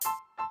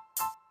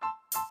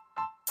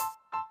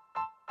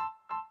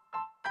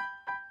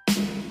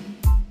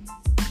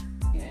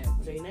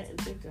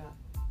Good job.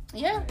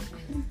 Yeah.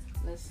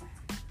 Listen.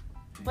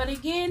 But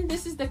again,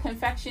 this is the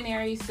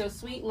Confectionary. So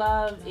Sweet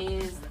Love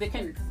is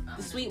the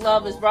Sweet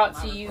Love is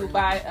brought to you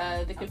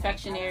by the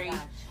Confectionary,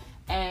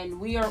 and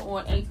we are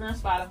on Anchor and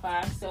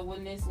Spotify. So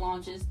when this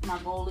launches, my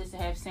goal is to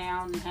have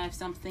sound and have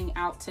something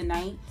out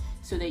tonight,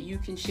 so that you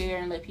can share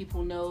and let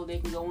people know. They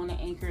can go on the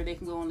Anchor, they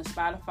can go on the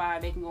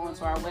Spotify, they can go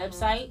onto our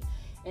website,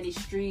 and it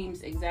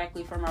streams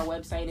exactly from our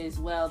website as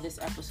well. This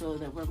episode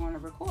that we're going to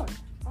record.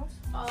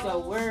 So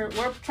we're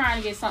trying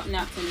to get something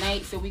out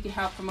tonight so we can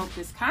help promote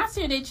this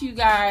concert that you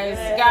guys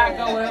got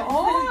going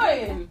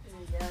on.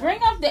 Bring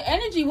up the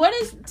energy.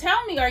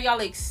 Tell me, are y'all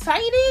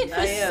excited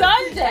for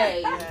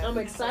Sunday? I'm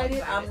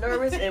excited. I'm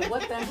nervous. And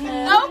what the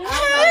hell?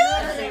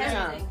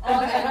 Okay.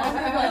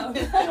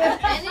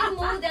 Any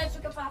mood that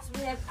you could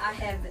possibly have, I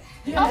have it.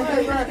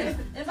 Okay.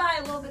 If I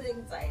a little bit of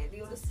anxiety,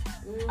 you'll just.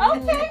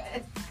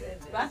 Okay.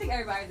 But I think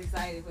everybody's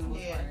excited for the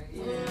most part.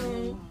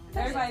 Yeah.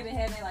 Everybody been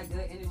having like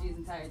good energy the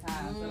entire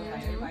time, so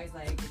like everybody's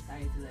like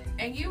excited to like.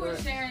 And you were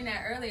sharing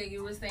that earlier.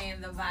 You were saying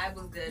the vibe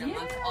was good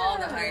amongst all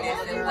the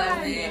artists. It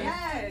wasn't.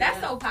 Yes. That's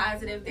so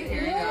positive to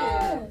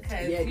hear.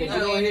 Because you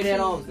don't hear that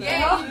all the time.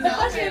 Yeah, you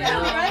don't hear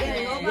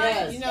that.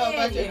 Yes. You know, a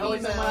bunch of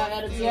always my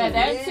attitude. Yeah,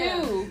 that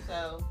too.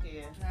 So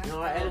yeah. You know,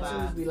 our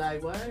attitudes be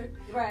like, what?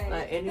 Right.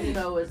 Like, and you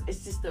know,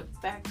 it's just the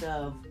fact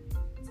of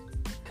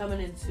coming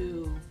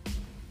into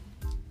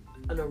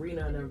an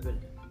arena I've never been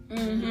in.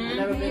 Mm-hmm.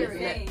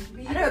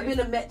 I've never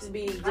been met to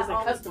be just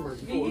a customer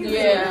before.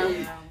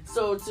 Yeah.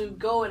 So to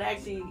go and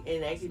actually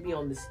be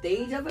on the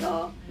stage of it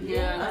all,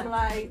 I'm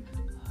like,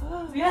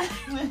 Yeah.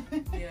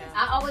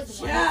 I always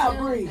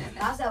breathe.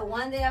 I said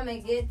one day I'm gonna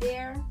get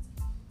there.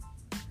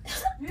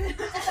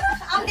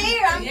 I'm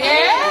here. I'm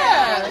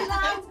Yeah. here.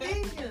 I'm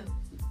geeking.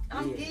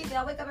 I'm geeking.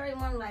 I wake up every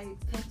morning like,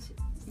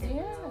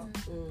 Yeah.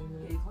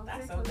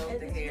 That's so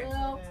dope to hear.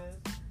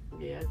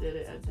 Yeah, I did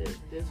it.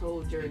 This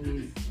whole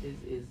journey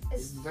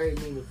is very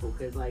meaningful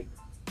because, like,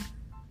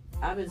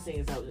 I've been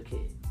singing since I was a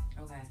kid.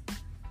 Okay.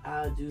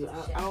 I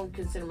don't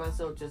consider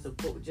myself just a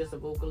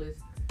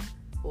vocalist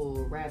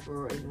or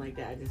rapper or anything like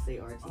that. I just say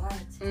artist.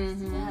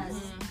 Mm-hmm. Yes.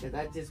 Because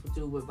I just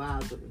do what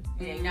vibes with me.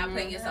 Yeah, you're not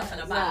putting yourself in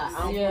a Nah, box. I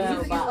don't Yeah.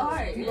 put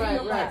art.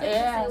 Right.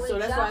 Yeah. So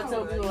that's why I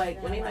tell people,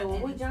 like, when they like, well,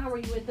 what genre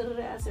you in?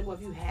 I said, well,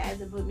 if you had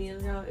to put me in a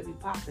genre, it'd be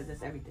pop, because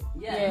that's everything.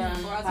 Yeah.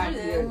 Or Pop,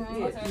 alternative.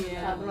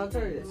 Pop and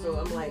alternative. So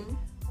I'm like,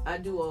 I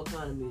do all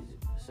kind of music.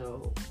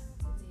 So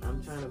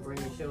I'm trying to bring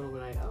a show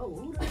where like, oh,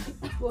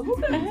 who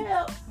the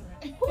hell?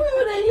 Who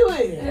are you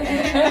in?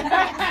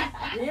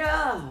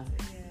 Yeah.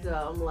 So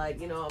I'm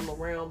like, I'm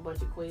around a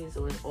bunch of queens,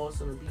 so it's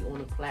awesome to be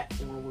on a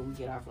platform where we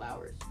get our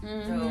flowers.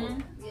 Mm-hmm.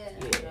 Yeah.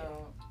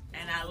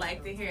 And I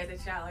like to hear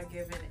that y'all are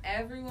giving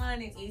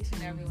everyone, and each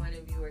and every one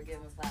of you are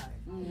giving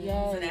flowers.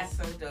 Yes. So that's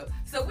so dope.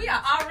 So we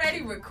are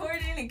already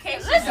recording, in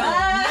case you don't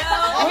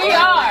know. We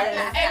are.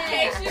 In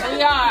case you don't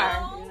We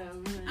are. know.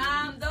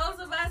 Those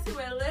of us who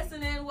are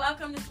listening,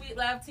 welcome to Sweet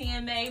Love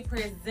TMA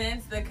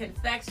presents the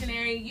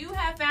Confectionary. You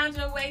have found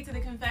your way to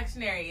the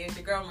Confectionary. Is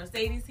your girl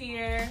Mercedes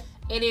here?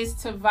 It is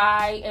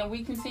Tavai, and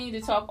we continue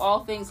to talk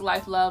all things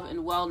life, love,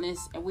 and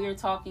wellness. And we are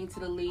talking to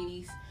the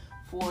ladies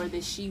for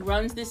the She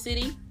Runs the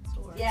City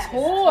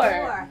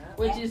tour,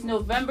 which is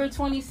November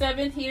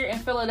 27th here in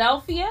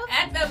Philadelphia.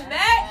 At the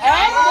Met.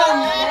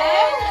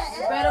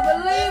 You better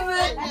believe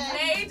it.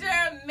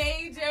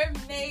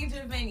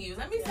 Major venue.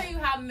 Let me tell you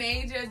how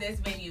major this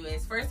venue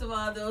is. First of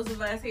all, those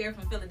of us here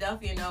from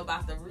Philadelphia know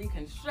about the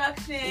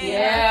reconstruction.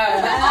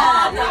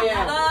 All the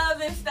love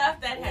and stuff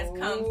that has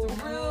come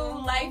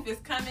through. Life is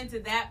coming to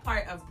that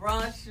part of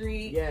Broad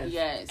Street.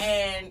 Yes.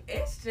 And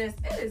it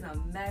is a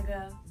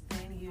mega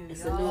venue.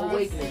 It's a new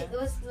awakening. It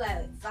was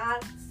like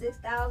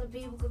 5,000-6,000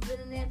 people could fit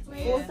in that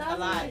place.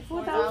 4,000,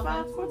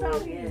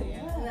 4,000,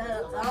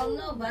 Yeah, I don't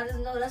know, but I just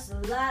know that's a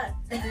lot.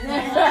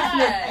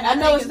 I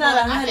know it's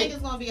not I think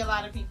it's gonna be a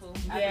lot of people.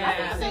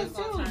 Yeah. I think it's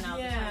gonna turn out.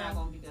 It's not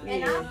gonna be good.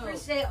 And I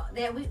appreciate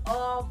that we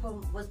all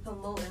was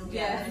promoting.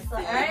 Yes. So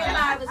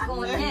everybody was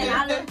going in.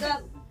 I looked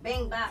up,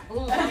 bang, bop,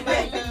 boom.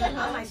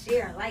 I'm like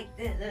sharing like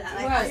this.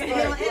 I see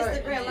it on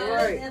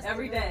Instagram.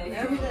 Every day.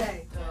 Every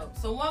day.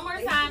 So one more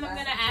time, I'm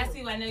going to ask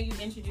you, I know you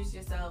introduced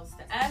yourselves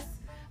to us,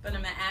 but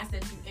I'm going to ask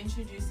that you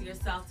introduce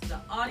yourself to the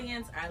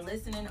audience, our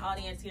listening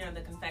audience here on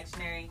the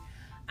Confectionary.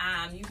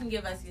 You can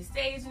give us your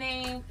stage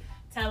name.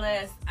 Tell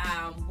us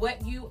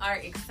what you are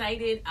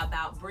excited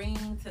about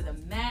bringing to the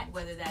Met,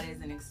 whether that is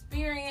an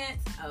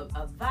experience,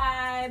 a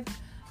vibe,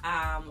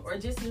 or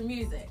just your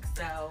music.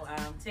 So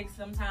take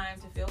some time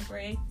to feel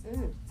free.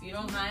 If you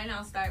don't mind,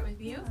 I'll start with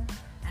you.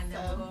 And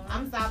then we'll go on.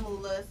 I'm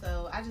Zamula,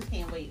 so I just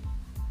can't wait.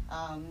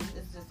 I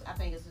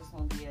think it's just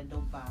gonna be a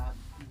dope vibe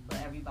for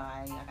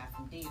everybody. I got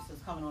some dancers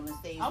coming on the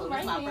stage, so this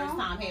is my first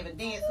time having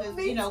dancers,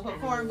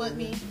 perform with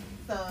me.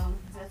 So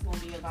that's gonna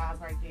be a vibe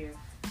right there.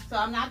 So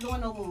I'm not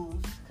doing no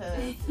moves,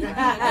 cause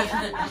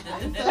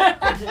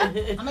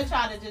I'm gonna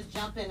try to just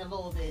jump in a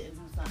little bit and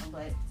do something,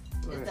 but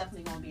it's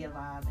definitely gonna be a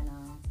vibe, and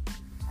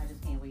I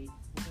just can't wait.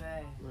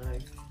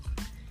 Right.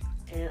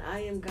 And I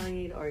am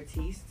Ghanaian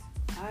artiste.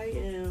 I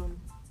am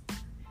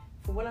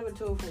from what I've been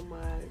told from my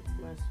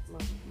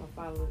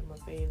followers, my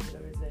fans,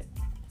 whatever, is that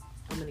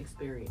I'm an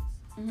experience.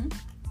 Mm-hmm.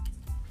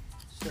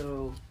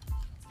 So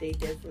they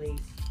definitely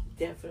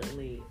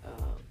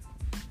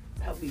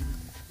helped me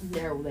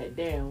narrow that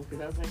down,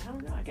 because I was like, I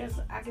don't know, I guess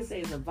I can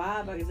say it's a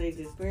vibe, I can say it's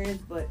an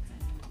experience, but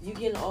you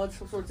getting all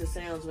sorts of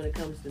sounds when it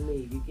comes to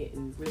me. You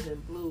getting rhythm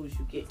and blues,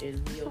 you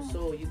getting neo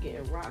soul, you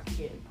getting rock, you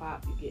getting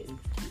pop, you getting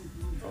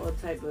all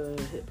type of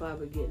hip hop,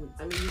 you getting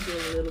a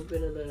little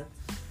bit of the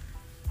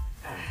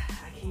I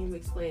can't even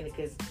explain it,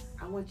 because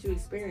I want you to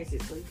experience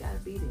it, so you gotta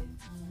be there.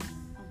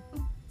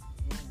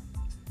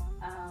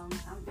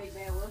 I'm Big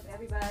Bad Wolf,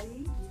 everybody.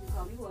 You can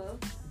call me Wolf.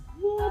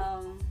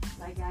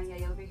 Like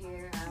Yanya over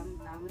here,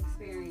 I'm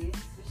experienced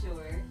for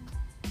sure.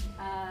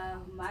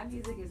 My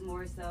music is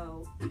more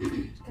so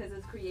because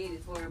it's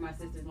created for my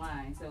sister's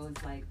line, so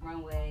it's like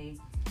runway,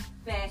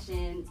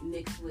 fashion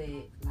mixed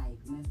with like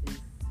Memphis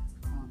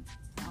crunk.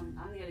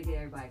 I'm here to get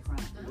everybody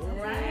crunk.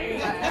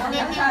 Right.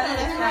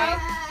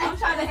 I'm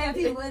trying to have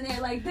people in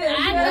there like this.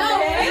 I know,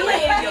 feel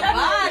it in your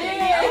body.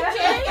 Yeah.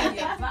 Okay, in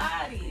your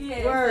body.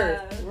 Yeah,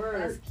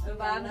 Word. A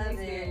vibe and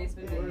experience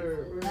for me.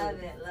 Word. Love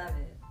it.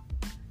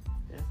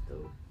 That's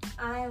dope.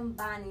 I am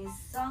Bonnie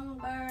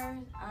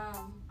Songbird.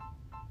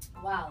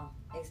 Wow,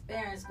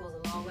 experience goes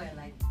a long way,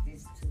 like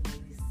these two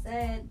ladies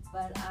said.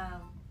 But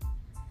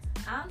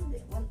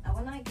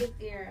when I get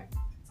there,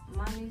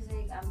 my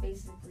music,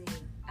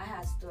 I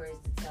have stories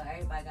to tell.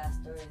 Everybody got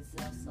stories to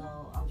tell, so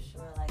I'm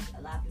sure like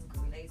a lot of people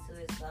can relate to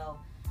it. So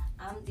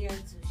I'm there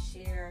to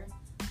share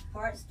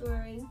part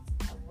story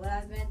of what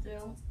I've been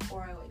through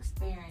or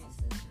experiences,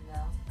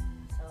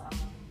 So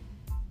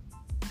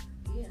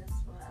yeah,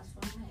 that's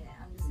what I'm at.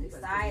 I'm just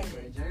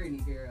excited.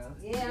 Journey, girl.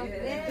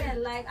 Yeah,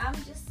 like I'm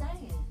just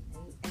saying.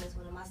 And it's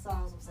one of my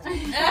songs I'm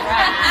saying.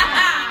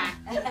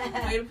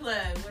 Way to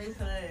plug.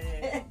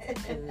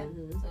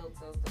 Mm-hmm. So.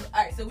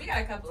 All right, so we got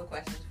a couple of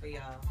questions for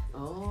y'all.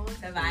 Oh,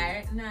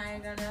 Tavire and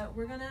I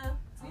we're gonna,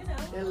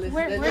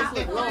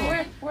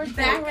 We're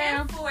back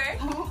and forth.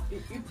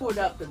 You pulled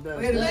up the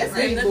notebook.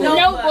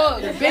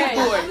 The big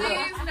board.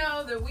 Please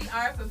know that we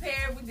are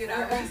prepared. We did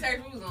our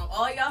research. We was on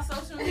all y'all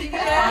social media.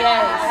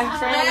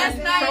 Yes. Last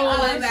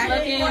night, back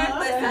looking. and forth,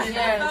 listening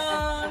Yes. to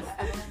songs.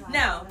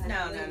 No.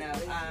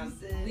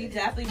 We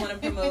definitely want to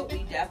promote.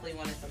 We definitely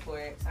want to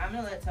support. So I'm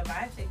gonna let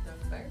Tavire take the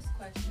first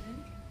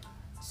question.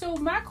 So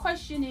my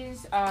question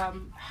is,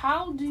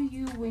 how do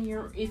you,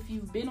 if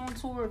you've been on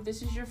tour, if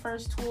this is your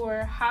first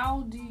tour,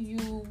 how do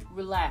you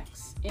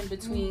relax in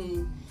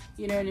between,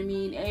 you know what I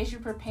mean, as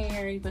you're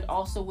preparing, but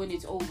also when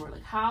it's over?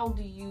 Like, how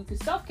do you, because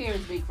self-care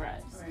is big for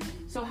us. Right.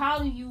 So how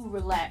do you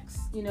relax,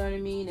 you know what I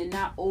mean, and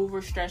not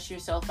overstress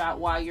yourself out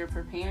while you're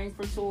preparing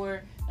for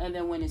tour and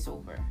then when it's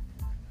over?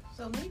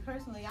 So me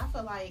personally, I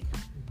feel like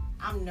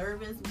I'm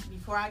nervous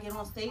before I get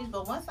on stage,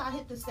 but once I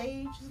hit the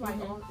stage, it's like,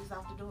 it's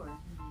out the door.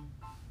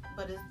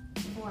 But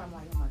before I'm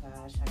like, oh my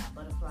gosh, I got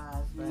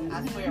butterflies. But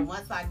I swear,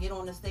 once I get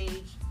on the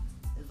stage,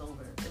 it's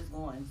over. It's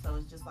going. So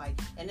it's just like,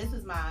 and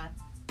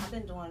I've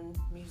been doing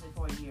music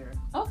for a year.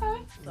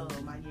 Okay. So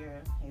my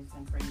year has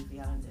been crazy.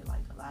 I done did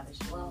like a lot of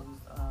shows.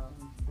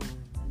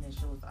 And then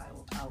shows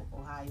out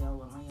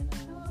Ohio,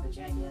 Atlanta,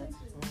 Virginia.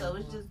 So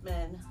it's just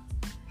been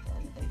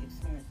an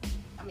experience.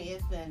 I mean,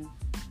 it's been,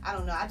 I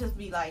don't know, I just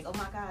be like, oh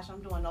my gosh,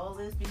 I'm doing all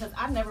this, because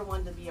I never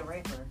wanted to be a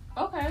rapper.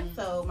 Okay.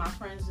 So my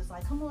friends just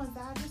like, come on,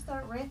 Zai, just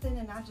start rapping,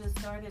 and I just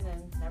started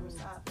and never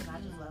stopped, and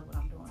I just love what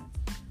I'm doing.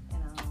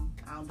 And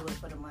I don't do it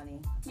for the money.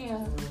 Yeah.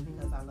 I do it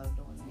because I love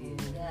doing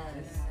it.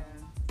 Yes.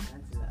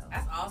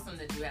 That's awesome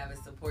that you have a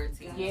support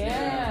team.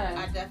 Yeah.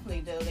 I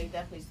definitely do. They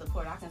definitely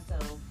support. I can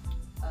sell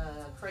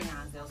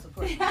crayons, they'll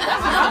support me.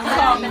 I'm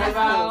talking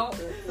about.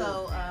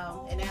 So,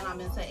 and then I'm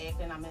into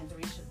acting. I'm in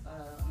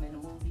a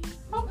movie.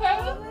 Okay.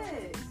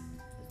 It's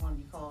going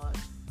to be called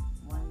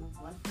One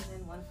Foot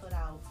In, One Foot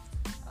Out,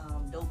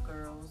 Dope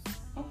Girls,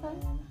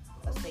 and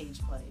a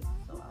stage play.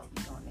 So I'll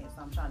be doing that.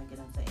 So I'm trying to get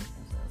into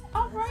acting. So.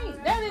 All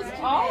right. That is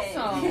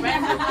awesome.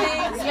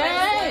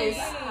 Yes.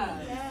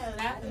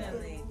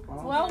 Definitely.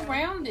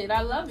 Well-rounded.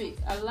 I love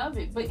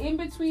it. But in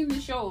between the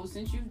shows,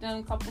 since you've done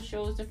a couple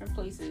shows, different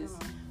places,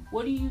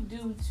 what do you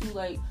do to,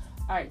 like,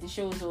 all right, the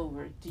show's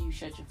over. Do you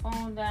shut your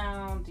phone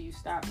down? Do you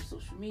stop your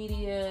social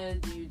media?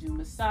 Do you do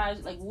massage?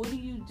 Like, what do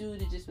you do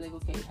to just be like,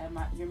 okay, have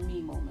your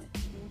me moment?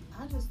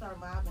 I just start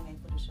vibing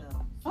after the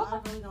show. So I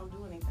really don't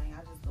do anything.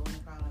 I just go in the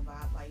crowd and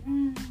vibe. Like,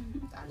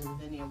 I just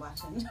been there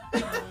watching.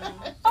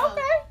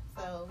 Okay.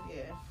 So,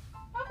 yeah.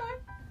 Okay.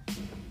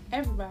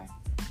 Everybody.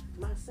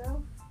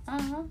 Myself?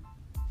 Uh-huh.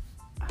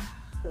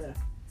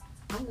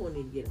 I'm going to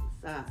need to get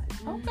inside.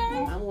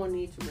 Okay. I'm going to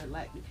need to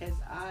relax, because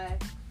I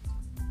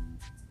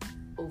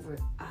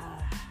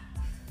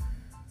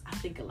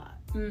think a lot.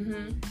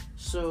 Mm-hmm.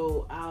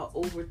 So I'll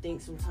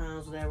overthink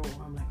sometimes, whatever.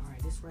 I'm like, all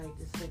right, this right,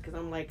 because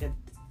I'm like a,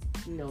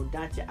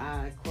 dot your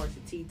I, cross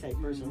your T type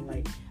person.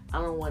 Like,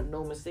 I don't want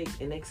no mistakes.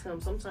 And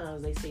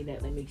sometimes they say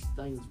that makes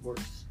things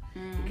worse.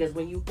 Because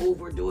when you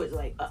overdo it,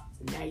 like,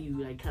 now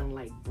you like kind of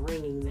like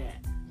bringing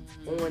that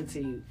onto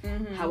you.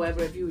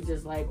 However, if you were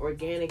just like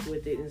organic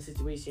with it in a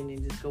situation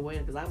and just go in,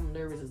 because I'm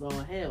nervous as all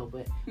hell,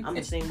 but I'm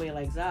the same way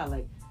like Zah.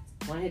 Like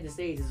when I hit the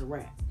stage, it's a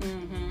wrap.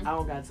 I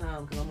don't got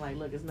time because I'm like,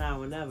 look, it's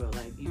now or never.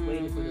 Like you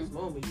waiting for this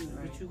moment.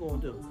 What you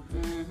gonna do?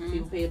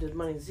 People pay this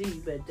money to see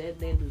you, but that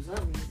they do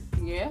something.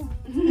 Yeah.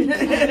 You know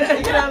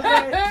what I'm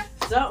saying?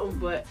 Something,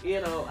 but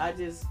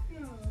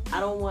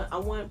I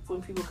want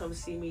when people come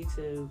see me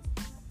to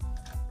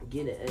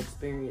get an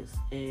experience,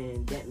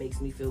 and that makes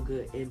me feel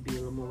good and be a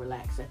little more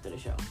relaxed after the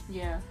show.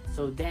 Yeah.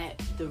 So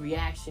that the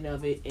reaction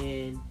of it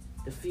and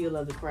the feel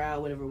of the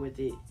crowd, whatever with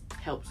it,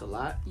 helps a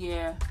lot.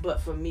 Yeah.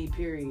 But for me,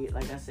 period,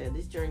 like I said,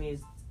 this journey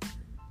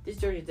is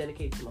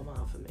dedicated to my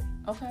mom for me.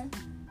 Okay.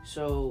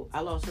 So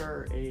I lost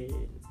her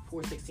in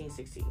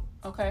 4/16/16.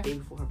 Okay. Day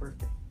before her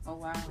birthday. Oh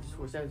wow. Which is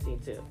 4/17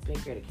 to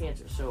pancreatic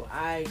cancer. So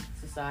I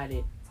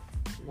decided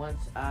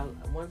once I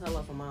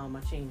lost my mom,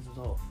 my chains was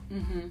off.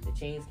 The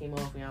chains came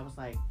off, and I was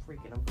like,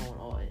 freaking, I'm going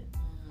all in.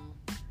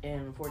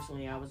 And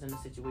unfortunately, I was in a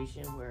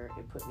situation where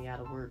it put me out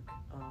of work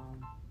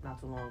not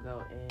too long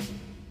ago, and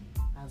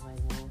I was like,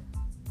 well,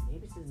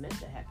 maybe this is meant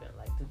to happen,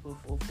 like to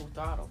full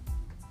throttle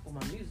for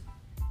my music.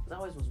 Because I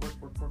always was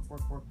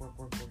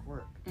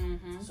work.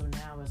 So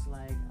now it's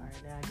like, all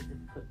right, now I get to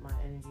put my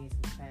energy into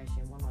my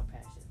passion. One of my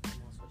passions, I'm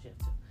gonna switch it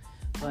to.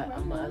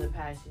 But my other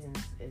passions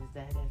is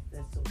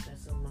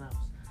that's someone else.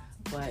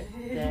 But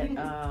that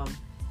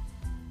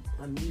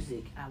my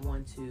music, I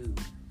want to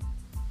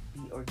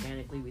be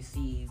organically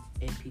received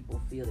and people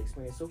feel the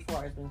experience. So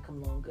far, it's been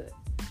coming along good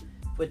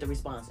with the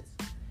responses.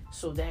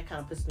 So that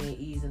kind of puts me at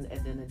ease at the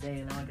end of the day.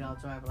 And I get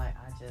out drive like,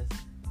 I just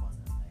want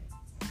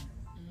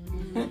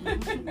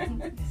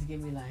to just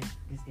give me a minute.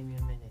 Just give me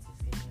a minute.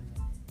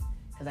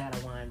 Because I got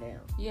to wind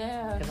down.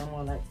 Yeah. Because I'm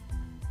all like,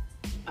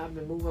 I've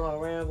been moving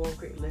all around, going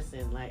crazy.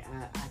 Listen, like,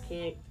 I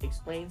can't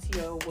explain to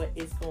y'all what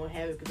it's going to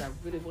have because I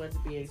really want it to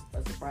be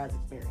a surprise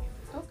experience.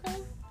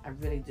 Okay. I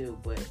really do,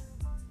 but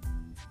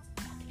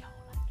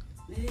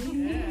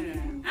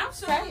I'm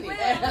sure we will.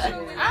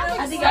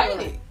 I'm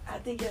excited. I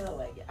think y'all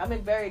like it.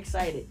 I'm very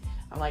excited.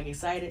 I'm like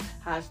excited,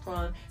 high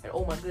strung, and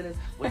oh my goodness,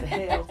 what the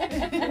hell?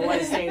 All at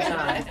the same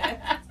time.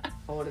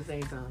 All at the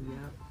same time,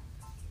 yeah.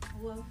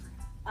 Well,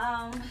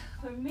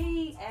 for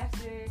me,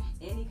 after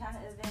any kind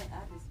of event, I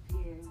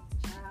disappeared.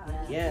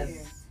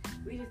 Yes.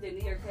 We just did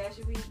New York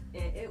Fashion Week,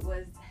 and it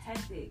was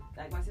hectic.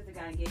 Like, my sister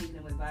got engaged and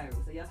it went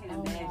viral, so y'all can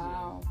imagine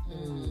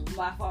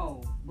my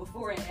phone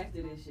before and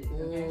after this shit.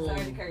 Okay,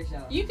 sorry to curse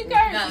y'all. You can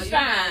curse. No, it's you're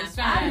fine. It's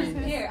fine. I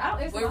disappeared. I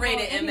don't answer We're my phone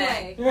rated MA.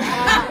 anyway.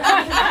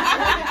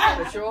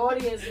 But your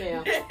audience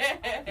now.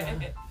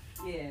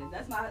 Yeah,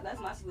 that's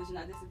my solution.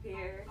 I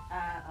disappeared.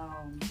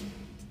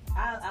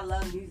 I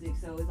love music,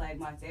 so it's like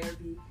my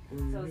therapy.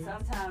 So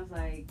sometimes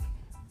like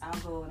I'll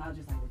go and I'll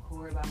just like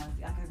record by myself.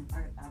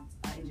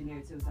 I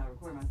engineer too, so I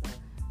record myself.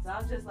 So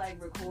I'll just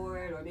like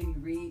record or maybe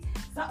read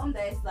something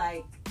that's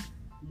like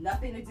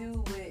nothing to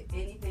do with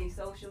anything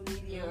social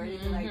media or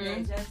anything like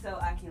that, just so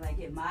I can like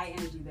get my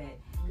energy back.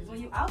 Because when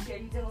you're out there,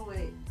 you're dealing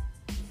with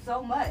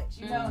so much,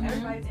 you know.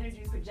 Everybody's energy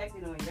is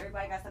projected on you.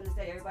 Everybody got something to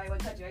say. Everybody want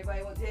to touch you.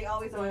 They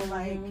always on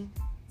like,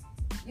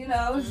 you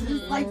know, it's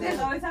just like this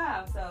all the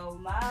time. So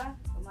my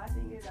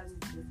thing is I just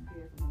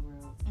disappear from the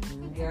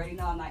world. You already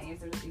know I'm not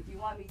answering. If you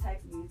want me,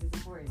 text me if it's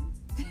important.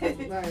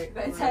 Right.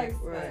 But text.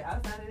 But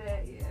outside of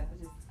that, yeah,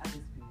 I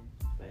disappear.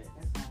 But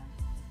that's fine.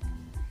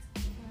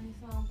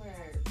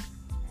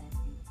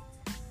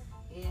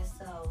 Yeah,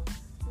 so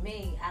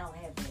me, I don't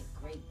have that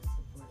great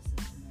support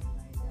system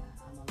like that.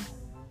 I'm alone.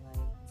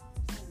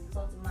 Like,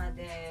 talk to my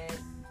dad,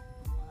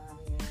 mom,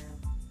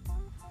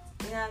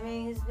 yeah. You know what I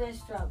mean? It's been a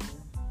struggle.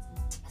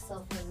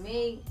 So for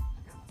me,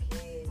 I got my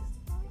kids.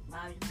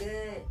 Mom's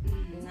good. You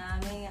know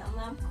what I mean?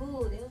 I'm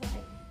cool. They was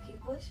like, keep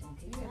pushing.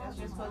 Keep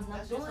pushing. I'm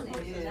not doing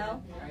it, you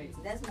know? Right.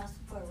 That's my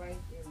support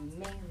right there,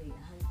 mainly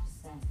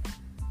 100%.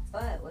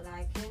 But what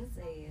I can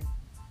say is,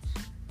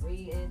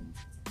 reading,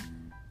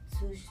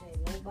 touche,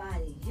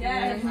 nobody.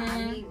 Yeah.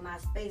 I need my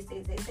space.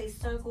 They say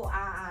circle,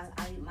 I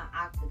need my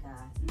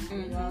octagon.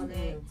 You know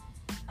that?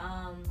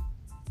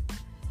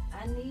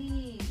 I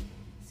need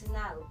to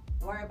not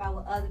worry about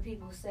what other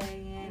people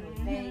saying or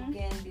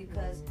thinking,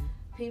 because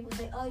people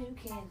say, oh, you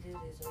can't do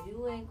this, or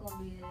you ain't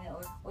gonna be there,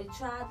 or you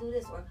try to do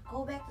this, or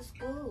go back to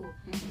school.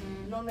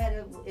 No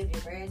matter if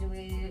you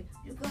graduated,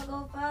 you could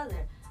go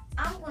further.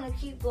 I'm gonna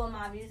keep doing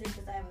my music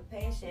because I have a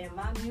passion, and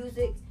my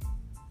music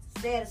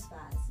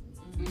satisfies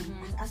me.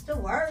 I still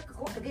work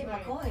to get my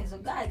coins, so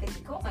God, get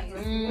your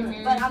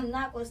coins. But I'm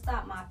not gonna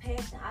stop my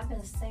passion. I've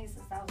been singing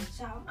since I was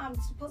a child.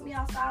 Just put me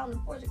outside on the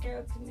porch of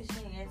karaoke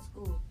machine at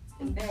school.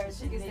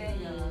 Embarrassing me.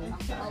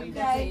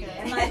 Okay,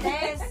 and my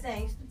dad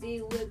sang, used to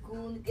be with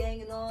Cool and the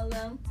Gang and all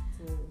them.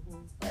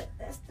 But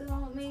that still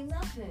don't mean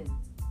nothing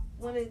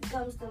when it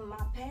comes to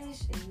my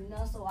passion, you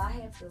know. So I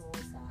have to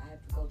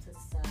go to the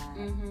side.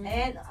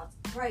 And a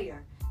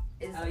prayer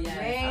is the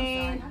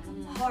main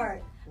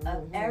part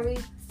of every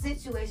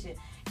situation.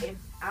 If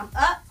I'm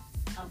up,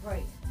 I'm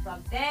praying. If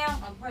I'm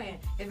down, I'm praying.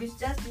 If it's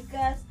just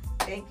because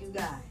Thank you,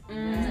 God.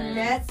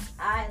 Mm.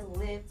 I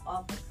live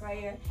off of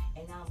prayer,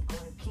 and I'm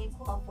going to keep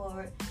going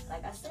forward,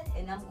 like I said,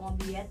 and I'm going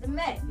to be at the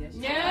Met. Yes.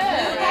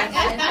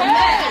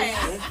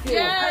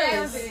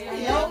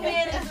 No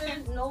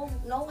managers,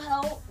 no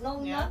help, no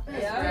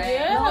nothing.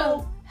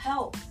 No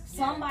help.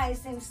 Somebody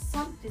sings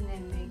something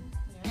in me.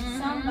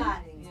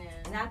 Somebody.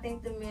 And I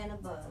think the man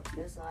above.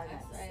 That's all I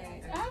got to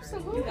say.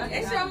 Absolutely.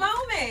 It's your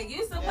moment.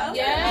 You supposed to be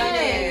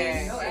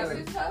Yes.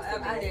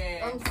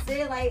 there. I'm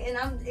saying like, and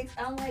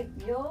I'm like,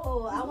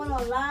 yo, I went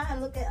online.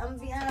 I'm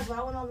be honest, but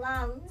I went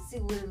online. Let me see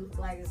what it looks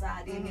like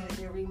inside in here.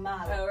 They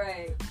remodel. All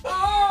right.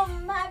 Oh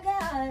my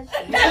gosh.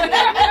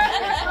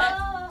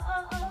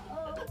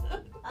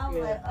 I'm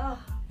like, oh.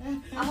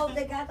 I hope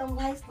they got them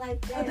lights like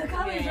that. The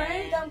colors,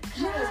 right? Them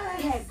colors.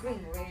 We had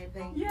green, red,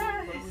 pink, blue,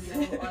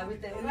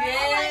 everything. Yeah. I'm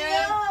like,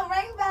 yo,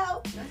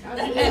 rainbow.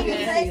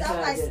 I'm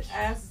like,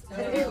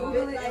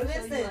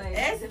 listen.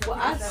 Well,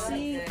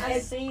 I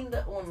seen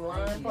the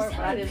online part, but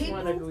I just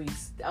want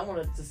to I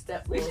wanted to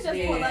step We on should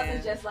just pull up stage.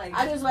 and just like.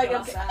 I just like go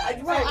okay,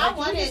 outside. right. I Like,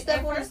 wanted you step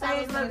at on the first I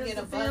stage was and gonna just get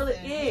a to feel bus it.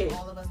 and Yeah.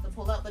 all of us to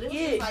pull up, but it was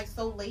Yeah. just like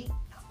so late.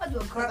 I'm gonna do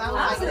a I cartwheel.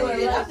 was I would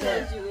like, like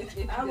that.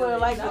 I would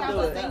like So I to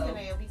was do it. thinking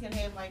that we can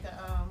have like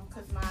a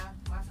cause my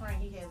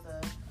friend he has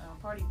a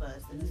party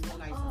bus and it's so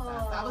nice inside.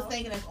 So I was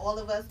thinking if all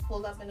of us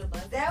pulled up in a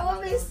bus. That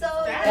would be so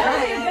That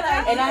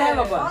nice. And I have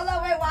a bus. Hold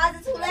on, wait, why is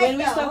it too late? When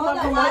we though? started Hold on,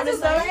 promoting why is this it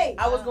stuff, too late?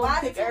 I was Why gonna is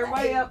pick it too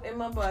everybody late? up in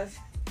my bus.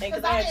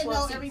 Because I I had didn't 12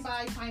 know seats.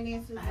 everybody's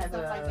finances I and have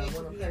stuff like that. one So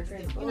of we her had to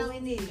trainers. What do we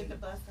need? get the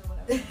bus or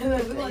whatever.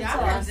 We're gonna Y'all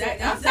talk.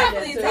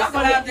 definitely So talk it's about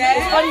funny-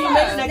 It's funny you that.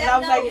 mention that because I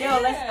was like, yo,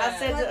 Yeah. I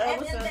said But to at the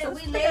end of the day, let's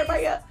we pick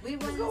everybody up. we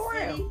Let's run go the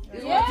around.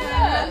 city.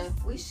 Yeah.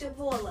 We should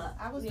pull up.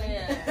 I was thinking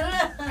Yeah.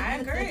 that. I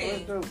agree.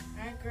 That's dope.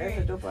 I That's agree.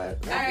 a dope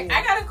idea. All right,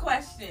 I got a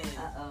question.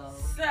 Uh-oh.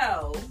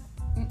 So,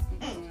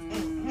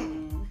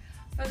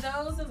 for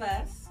those of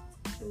us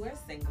who are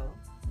single,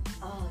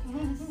 Oh,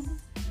 yes.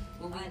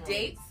 will we Finally.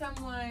 date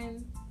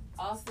someone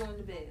also in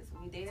the biz?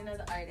 Will we date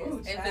another artist? Ooh,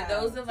 And for child.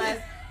 those of us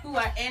who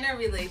are in a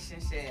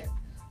relationship,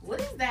 what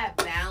is that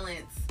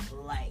balance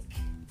like?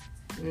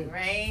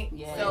 Right?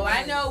 Yes. So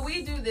I know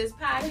we do this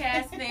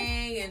podcast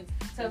thing, and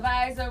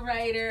Tava's a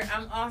writer.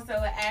 I'm also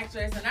an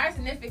actress, and our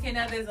significant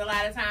others a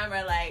lot of time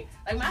are like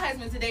my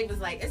husband today was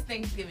like, it's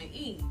Thanksgiving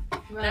Eve.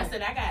 And I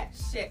said, I got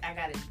shit I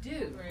gotta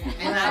do.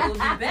 And I will be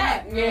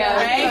back. Yeah,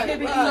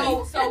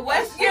 Right? So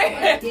what's your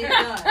Get it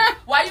done.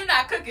 why you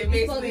not cooking,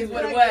 basically is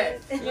what it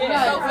was.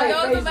 Yeah, So for right,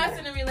 those of basically. us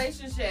in a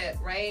relationship,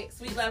 right?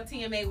 Sweet Love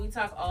TMA, we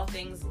talk all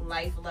things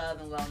life,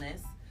 love, and wellness.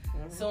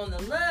 So on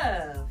the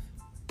love,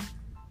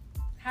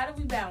 how do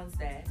we balance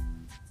that?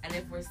 And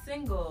if we're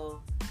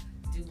single,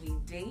 do we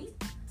date?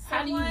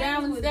 How do you someone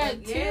balance who's that,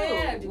 like, too?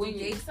 Yeah, do When we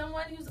you- date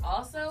someone who's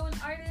also an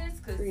artist?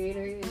 Because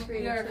Creator,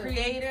 you're a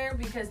creator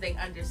because they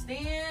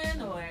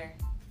understand, or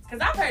because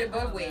I've heard it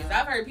both ways.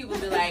 I've heard people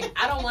be like,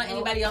 I don't want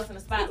anybody else in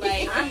the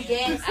spotlight. I'm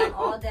dancing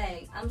all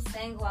day. I'm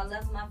single. I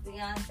left my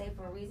fiance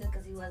for a reason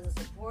because he wasn't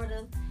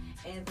supportive.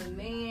 And if a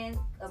man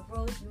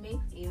approached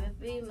me, even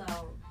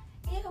female,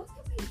 yeah, we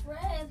could be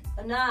friends.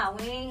 But nah,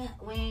 we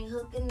ain't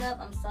hooking up.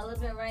 I'm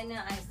celibate right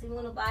now. I ain't sleeping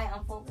with nobody.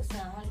 I'm focusing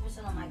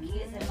 100% on my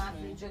kids and my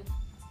future.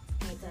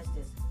 Can't touch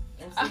this.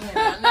 You know what I'm saying?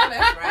 I know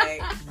that's right.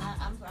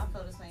 I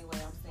feel the same way.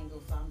 I'm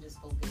single, so I'm just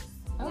focused.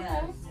 Okay.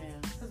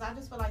 Yes. Because I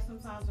just feel like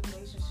sometimes a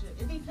relationship,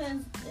 it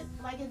depends.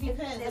 It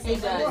depends. It If they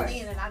does.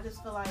 understand, and I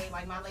just feel like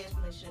my last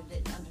relationship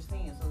didn't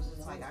understand, so it's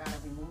just like I gotta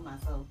remove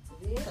myself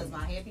Yeah. because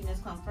my happiness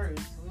come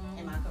first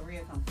and my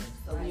career come first.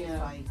 So it's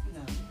Yeah. like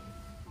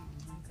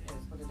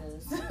that's what it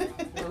is.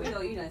 Well, we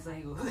know you're not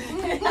single. She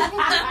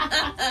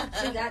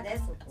got that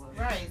support.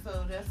 Right.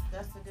 So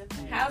that's the good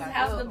thing.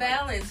 How's the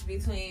balance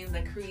between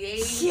the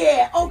creative?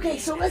 Yeah, okay,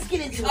 so let's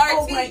get into it.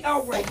 Artiste.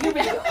 All right, here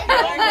we go.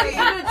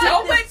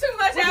 Don't put too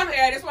much out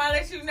there. I just want to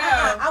let you know.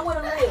 I want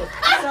to live.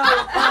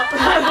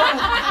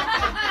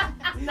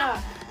 So, nah,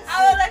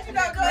 I will let you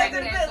know. Go into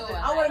the Break that business. door.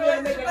 I want to be able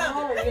to make it at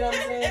home, you know what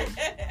I'm saying?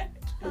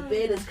 The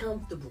bed is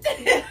comfortable.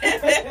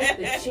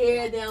 The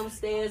chair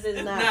downstairs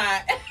is not.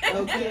 Not.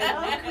 Okay.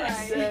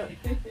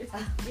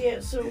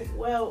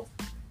 Well,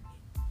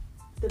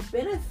 the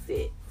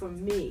benefit for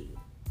me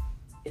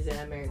is that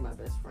I married my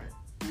best friend.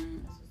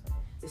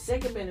 The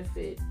second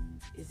benefit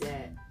is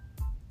that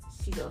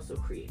she's also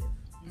creative.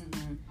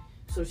 Mm-hmm.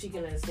 So she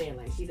can understand,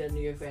 like, she does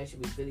New York Fashion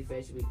Week, Philly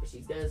Fashion Week, but she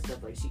does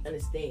stuff like she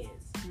understands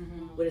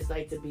Mm-hmm. what it's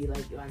like to be like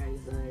I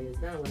just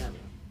done, whatever.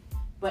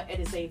 But at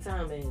the same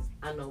time, is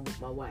I know with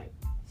my wife,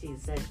 she's a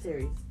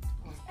Sagittarius.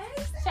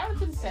 Shout out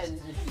to the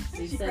Sagittarius.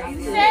 She's Sad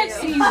Sagittarius.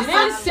 season.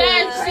 It's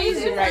sad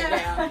season right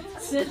now.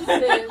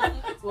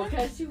 Sensitive will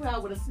cuss you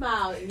out with a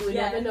smile, and you would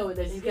Yeah. never know it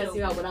that she's cussing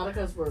you out without a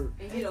cuss word.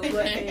 And you know,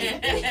 But,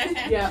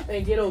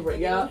 and get over it,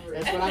 yeah.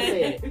 That's what I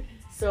said.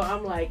 So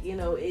I'm like,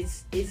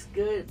 it's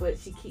good, but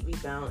she keep me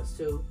balanced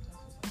too.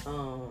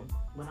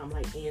 When I'm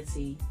like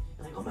antsy,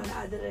 I'm like, oh my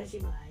God, da-da, she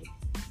be like,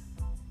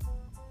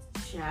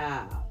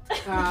 child,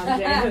 calm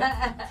down.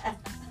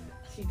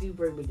 She do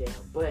bring me down,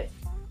 but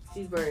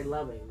she's very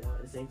loving though.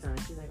 At the same time,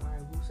 she's like, all right,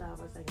 who's out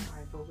for a second? All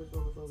right, focus.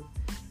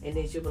 And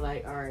then she'll be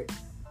like, all right,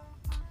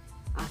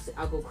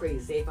 I'll go crazy.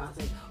 Say if I was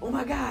like, oh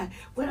my God,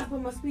 where did I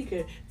put my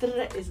speaker?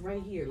 It's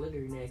right here,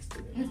 literally next to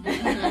me.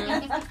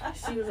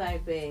 She was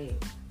like,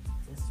 babe,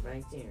 it's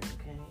right there,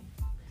 okay?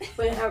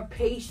 But her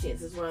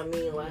patience is what I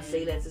mean when I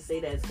say that, to say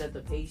that, it's got the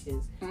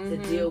patience to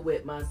deal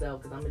with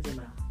myself, because I'm a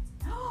Gemini.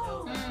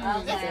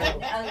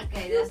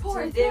 Okay, that's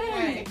too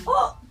different.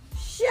 Oh,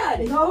 shut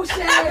it. No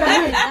shade.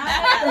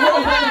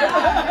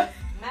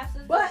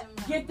 But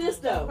get this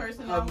though,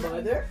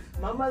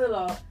 my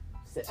mother-in-law,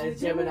 a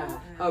Gemini.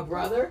 Her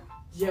brother,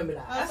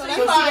 Gemini. So she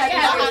got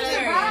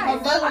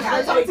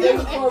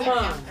four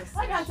moms.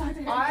 I got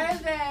something. Are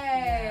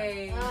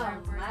they? Oh, My my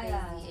birthday's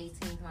God.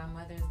 the 18th. My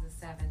mother's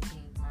the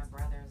 17th. My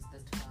brother's the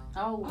 12th.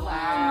 Oh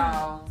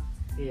wow.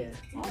 Yeah.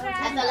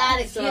 That's a lot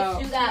of gifts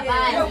you got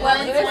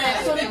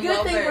Yeah. So the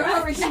good thing for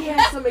her is she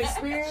has some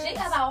experience. She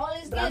got about all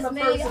these But I'm gifts, the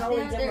man. first and only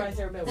Y'all Gemini there. I've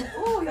ever been with.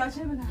 Oh, y'all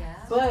Gemini. Yeah.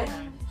 But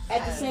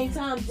at the same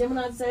time,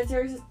 Gemini and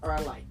Sagittarius are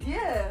alike.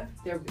 Yeah.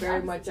 They're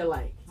very much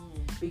alike.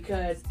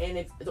 Because, and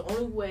if the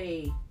only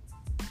way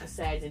a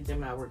Sag and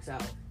Gemini works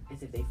out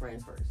is if they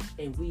friends first.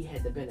 And we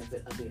had the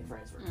benefit of being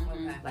friends first.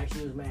 Like,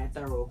 she was mad,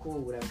 thorough, cool,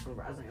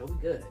 whatever. I was like, oh, we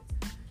good.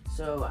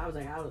 So I was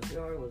like, she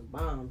already was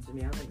bomb to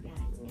me. I was like, dang,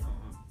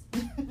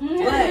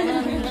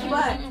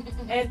 but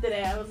after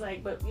that, I was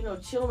like, but you know,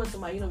 chilling with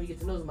somebody, you know, you get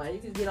to know somebody. You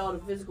can get all the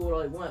physical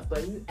all you want,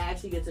 but you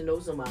actually get to know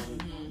somebody.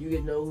 You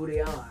get to know who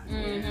they are.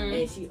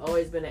 And she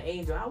always been an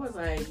angel. I was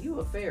like, you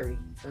a fairy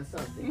or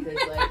something, because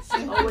like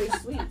she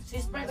always sweet. She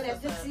sprinkled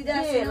that gypsy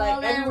dust. Yeah, and like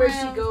all that everywhere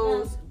around. she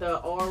goes, the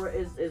aura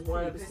is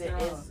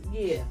 100%.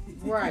 Yeah,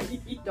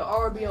 right. The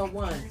aura be on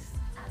one.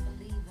 I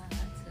believe on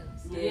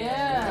her too.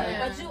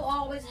 Yeah. But you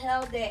always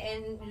held that,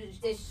 and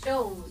it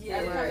shows. Yeah.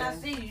 Every time I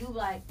see you, you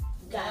like,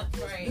 got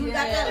this. Right. You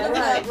got Yeah,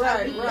 that.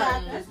 right. You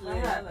got this. Yeah,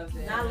 I love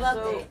that. I love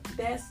So it.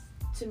 that's,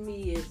 to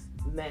me, is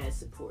mad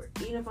support.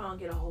 Even if I don't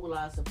get a whole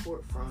lot of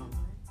support from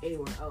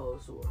anywhere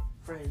else or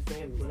friends,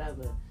 family,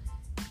 whatever.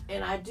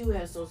 And I do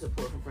have some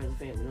support from friends and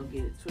family. Don't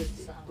get it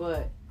twisted.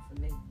 But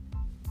For me.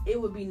 it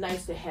would be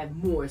nice to have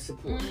more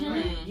support.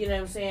 You know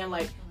what I'm saying?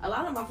 Like, a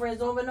lot of my friends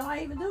don't even know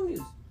I even do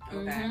music. You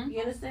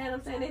understand what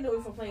I'm saying? They know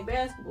me from playing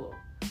basketball.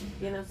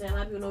 You know what I'm saying? A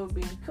lot of people know me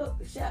being cook,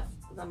 a chef.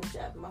 Because I'm a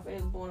chef. My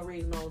family was born and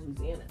raised in Orleans,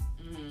 Louisiana.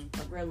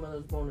 My grandmother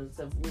was born in the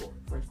 7th Ward,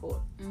 French Quarter.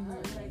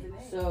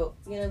 So,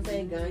 you know what I'm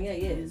saying?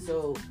 Yeah.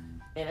 So,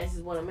 and that's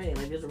just one of many.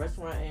 Like, there's a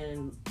restaurant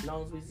in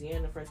Orleans,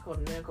 Louisiana, French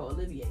Quarter now called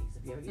Olivier's.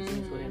 If you ever get a chance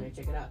to go in there and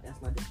check it out,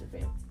 that's my distant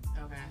family.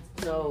 Okay.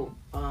 So,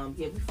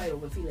 yeah, we fight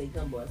over filet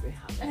gumbo every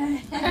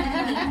holiday.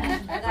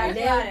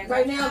 Right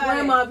Right now,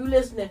 Grandma, if you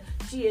listening,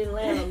 she in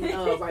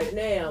Atlanta right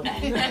now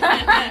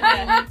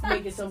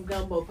making some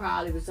gumbo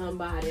probably with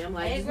somebody. I'm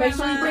like, Hey, just make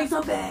sure you Grandma. bring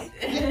some back.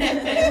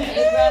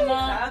 Hey,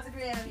 Grandma. Shout out to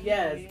Grammy.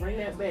 Yes, bring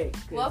that back.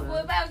 'Cause,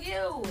 What about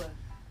you?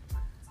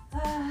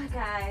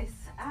 Guys,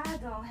 I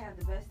don't have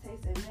the best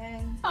taste in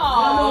men.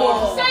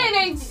 Oh, say it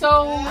ain't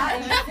so. I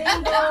am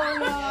single.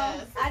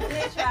 I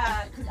did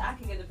try. I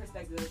can get the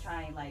perspective of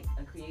trying like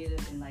a creative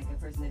and like a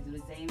person that do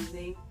the same as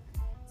me.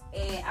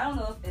 And I don't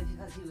know if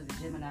because he was a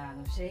Gemini,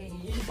 no shade.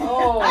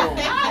 Oh.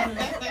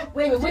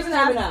 Wait, which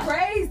Gemini?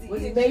 Crazy.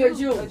 Was he May or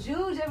June? A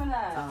June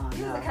Gemini. Oh,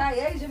 He was no. a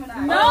Kanye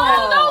Gemini.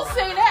 No, don't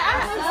say that.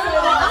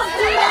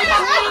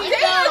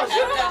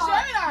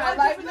 But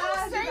Like, Geminis,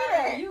 don't say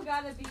that. you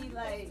gotta be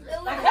like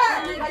Like her.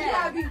 that. Like, you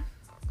gotta be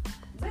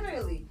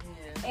literally.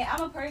 And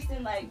I'm a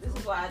person like this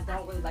is why I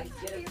don't really like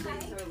to get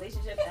into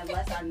relationships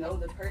unless I know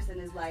the person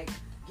is like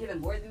giving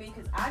more than me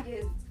because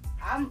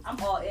I'm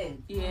all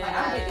in.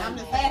 Yeah. I'm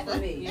just half of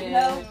me, you Yeah.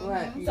 know.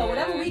 Right. So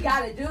whatever we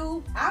gotta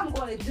do, I'm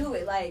gonna do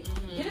it. Like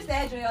get a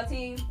Sag on your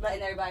team,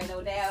 letting everybody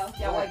know now.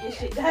 Y'all wanna get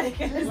shit done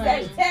because it's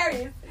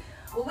Sagittarius.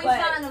 Well, we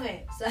But- find them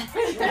at. So.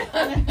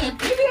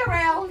 We be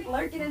around,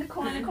 lurking in the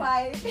corner,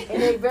 quiet.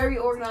 And they very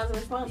organized and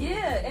responsible.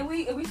 Yeah, and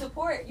we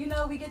support. You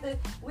know, we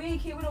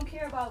don't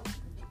care about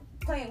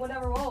playing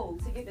whatever role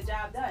to get the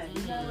job done.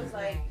 You know, it's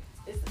like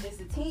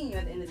it's a team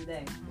at the end of the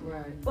day.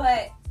 Right.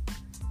 But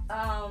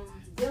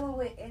dealing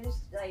with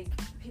like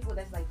people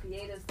that's like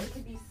creatives, they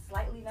can be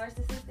slightly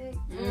narcissistic,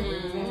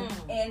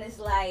 and it's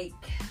like,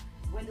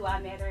 when do I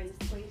matter in this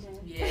equation?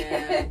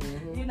 Yeah.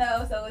 You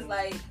know, so it's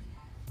like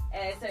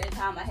at a certain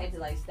time I had to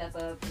like step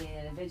up,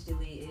 and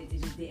eventually it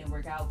just didn't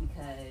work out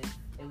because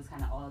it was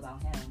kind of all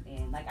about him.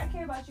 And like I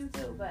care about you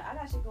too, but I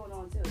got shit going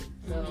on too.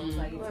 So it's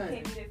like if you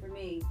can't be there for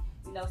me,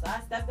 you know. So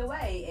I stepped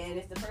away, and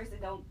if the person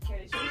don't care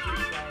to chase you,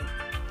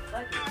 it's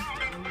like fuck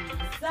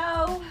it.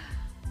 So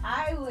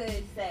I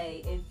would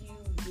say if you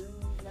do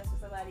mess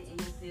with somebody and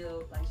you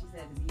still, like she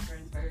said, to be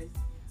friends first,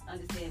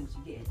 understand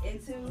what you're getting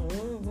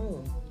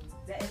into.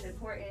 That is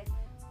important.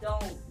 Don't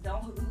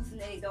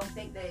hallucinate. Don't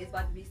think that it's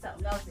about to be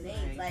something else. It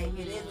ain't. Like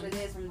it is what it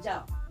is from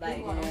jump.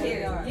 Like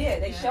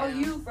they show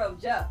you from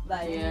jump.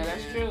 Like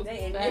that's true.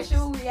 The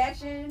initial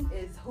reaction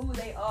is who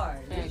they are.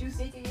 What you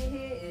think in your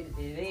head,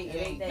 it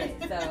ain't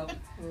that. So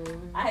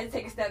I had to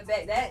take a step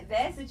back.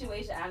 That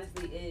situation,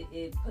 honestly,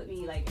 it put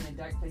me like in a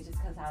dark place just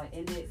because how it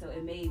ended. So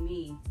it made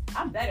me.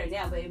 I'm better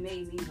now, but it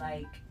made me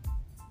like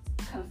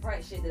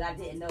confront shit that I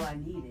didn't know I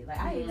needed. Like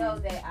I didn't know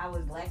that I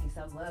was lacking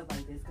self-love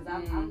like this because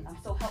I'm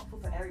so helpful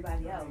for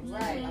everybody else.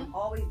 Right. I'm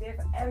always there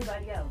for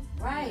everybody else.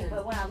 Right.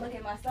 But when I look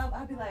at myself,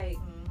 I'll be like,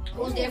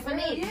 who's there for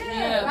me?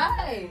 Yeah.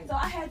 Right. So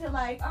I had to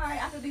like, all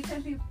right, I could be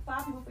 5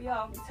 people for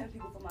y'all, I'm 10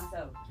 people for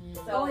myself.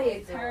 Go So ahead,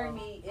 it turned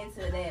me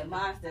into that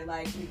monster,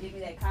 like to give me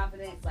that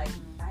confidence. Like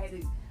I had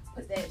to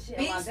put that shit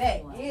on my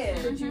back.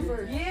 Yeah. Put you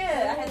first.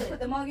 Yeah. I had to put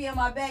the monkey on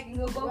my back and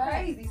go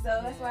crazy. So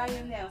that's where I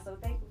am now. So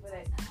thank you for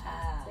that.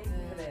 Thank you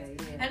for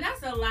that. Yeah. And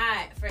that's a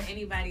lot for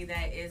anybody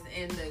that is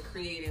in the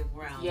creative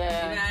realm.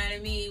 Yeah. You know what I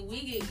mean?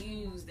 We get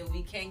used and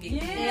we can get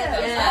used.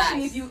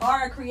 Especially if you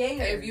are a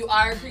creator. If you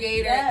are a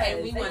creator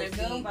and we want they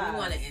to we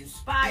want to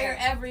inspire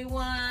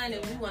everyone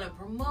and we want to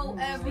promote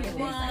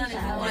everyone and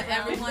we want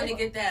everyone to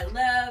get that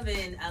love,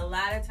 and a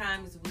lot of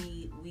times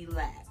we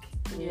lack.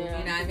 Yeah.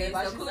 You know what I mean?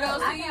 So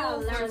kudos to you for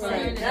Learn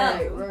learning to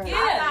that. no. Yeah,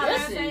 I gotta learn to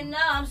listen. say no.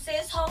 I'm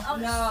saying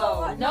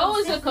No. No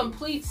is a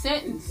complete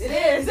sentence. It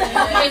is.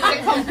 It's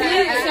a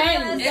complete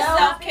sentence. It's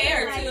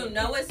self-care too.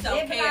 No, it's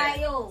They be like, self-care.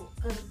 yo,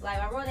 cause like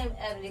my real name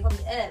Evan, they call me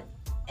Eb.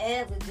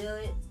 Eb would do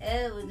it.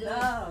 Eb would do it.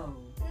 No.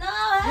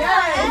 No,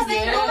 Yes, Eb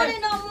ain't yeah. doing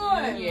it no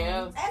more.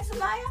 Yeah. That's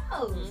somebody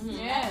else.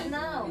 Yeah.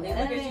 No. They look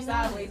Eb at you ain't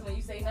sideways doing it. when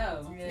you say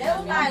no. They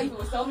was like,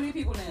 With so many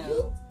people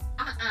now.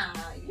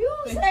 you,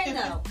 you say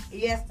no.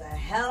 Yes, the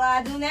hell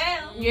I do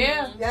now.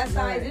 Yeah. That's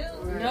how I do.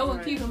 No, we'll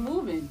keep it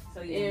moving.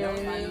 So yeah,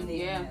 that's my new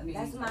name. Yeah. I mean,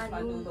 That's my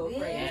new little name.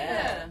 phrase.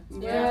 Yeah.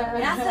 Yeah.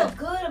 And I feel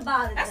good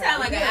about it. That though. sounds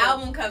like an Yeah.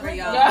 album cover,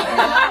 y'all.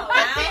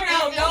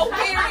 Yeah. No,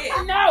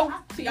 period. No.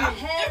 Y'all,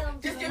 Hell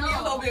just to give me a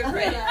no. little bit of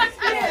credit.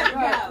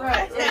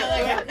 Right. It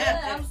feels good.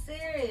 I'm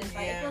serious.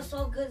 Like, Yeah. it feels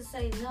so good to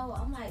say no.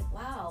 I'm like,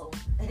 wow.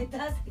 It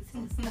does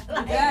exist.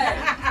 Like,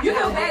 Yeah. You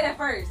feel bad at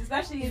first,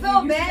 especially if You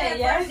feel you bad say at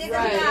yes. first, it's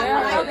Right, not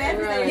yeah, right. feel bad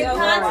for saying Your no.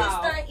 conscience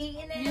Wow. start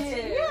eating at you.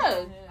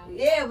 Yeah.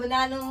 Yeah, but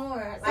not no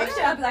more. Some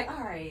shit I'll be like,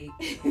 all right.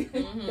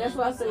 That's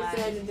why I say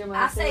Sandra Jim.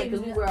 I say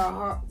because we wear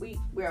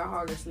our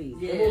heart on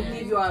sleeve. Yeah. We'll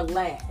give you our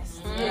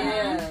last.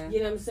 Yeah. You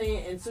know what I'm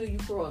saying? Until you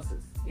cross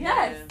us.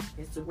 Yes.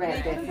 It's a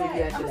wrap. That's I'm what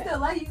you after gonna that. still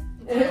love you.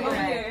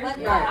 Right. But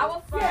no, Right. I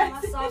would find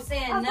Yes. myself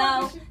saying I no.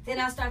 fuck with you. Then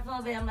I start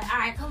feeling bad. I'm like, all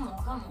right, come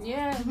on.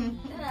 Yeah. Then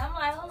I'm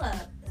like, hold up.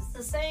 It's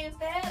the same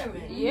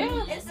pattern.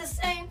 Yeah. It's the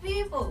same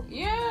people.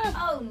 Yeah.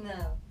 Oh,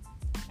 no.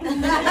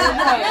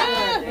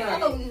 Yeah.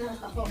 Oh,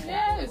 no.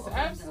 Yes,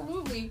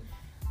 absolutely.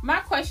 My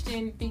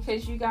question,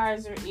 because you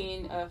guys are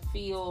in a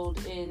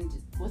field and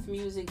with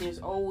music, there's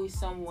always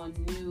someone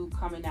new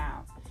coming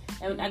out.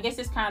 And I guess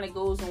this kind of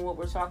goes on what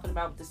we're talking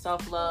about with the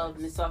self-love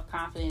and the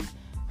self-confidence.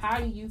 How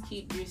do you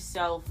keep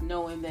yourself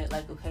knowing that,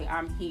 like, okay,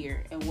 I'm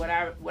here and what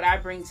I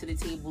bring to the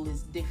table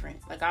is different.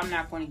 Like, I'm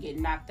not going to get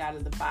knocked out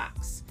of the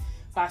box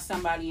by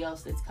somebody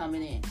else that's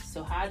coming in.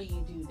 So how do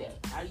you do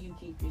that? How do you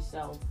keep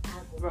yourself,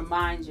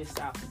 remind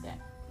yourself of that?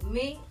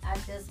 Me, I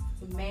just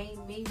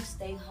remain me,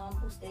 stay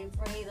humble, stay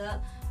prayed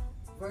up.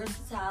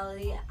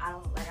 Versatility. I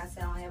don't, like I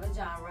said, I don't have a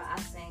genre. I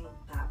sing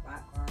pop,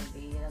 rock,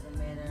 R&B. It doesn't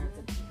matter.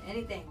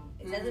 Anything.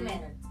 It doesn't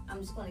matter. I'm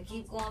just going to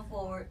keep going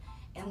forward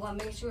and want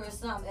to make sure it's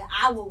something that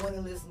I would want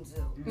to listen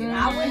to. If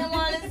I wouldn't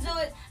want to listen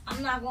to it,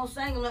 I'm not going to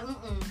sing. I'm like,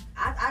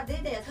 I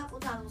did that a couple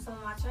times with some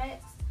of my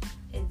tracks.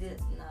 It did,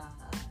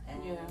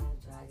 Yeah.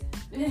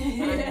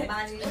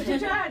 But you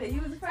tried it.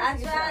 You was the first. I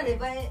tried it,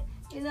 but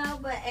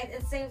but at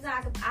the same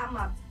time,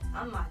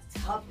 I'm my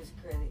toughest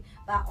critic,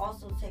 but I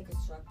also take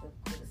constructive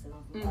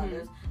criticism from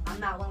others. I'm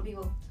not one of the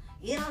people.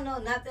 You don't know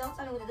nothing. Don't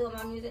tell me what to do with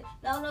my music.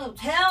 No,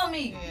 tell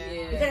me.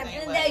 Because at the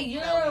end of the day,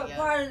 you're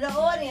part of the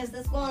audience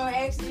that's going to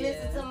actually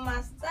listen to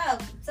my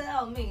stuff.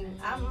 Tell me.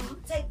 I'm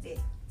take that.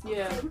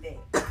 Yeah.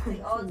 Take that.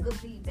 Take all the good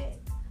feedback.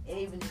 And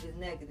even if it's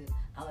negative,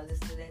 I'm going to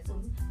listen to that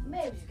too.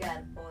 Maybe you got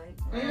a point.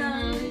 You know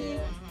what I mean?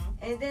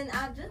 And then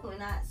I do,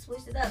 and I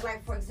switch it up.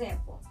 Like, for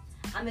example,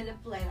 I'm in a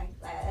play,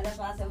 like that's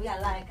why I said we got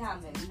a lot in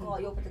common. It's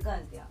called Yo Put the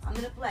Guns Down. I'm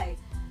in a play.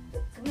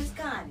 Miss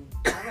Connie,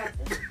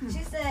 director, she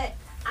said,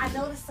 I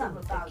noticed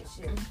something about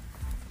you.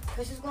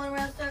 Because she's going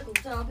around circles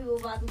telling people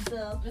about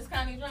themselves. Miss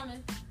Connie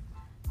Drummond.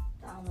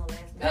 I don't know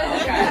last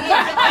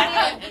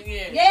name.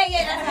 Yeah,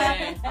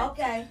 that's her.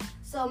 Okay.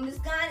 So Miss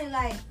Connie,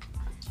 like,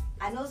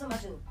 I know something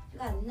about you. You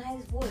got a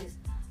nice voice.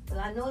 But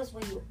I noticed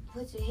when you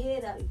put your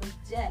head up, you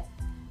project.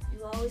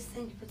 You always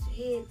think you put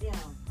your head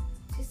down.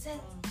 She said,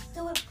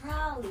 do it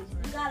proudly.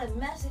 You got a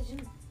message. You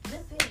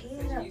lift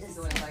your head up. You used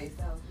to doing it by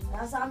yourself.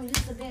 So I'm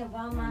used to being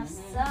by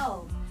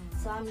myself.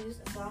 So I'm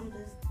just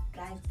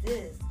like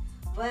this.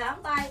 But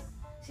I'm like,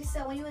 she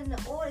said, when you're in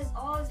the audience,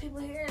 all these people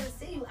here to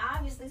see you,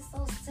 obviously,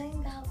 so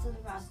sing out to the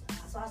crowd.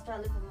 So I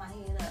started lifting my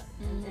head up.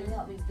 And it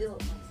helped me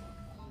build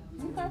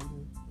myself. Okay.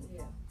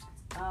 Yeah.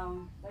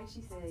 Like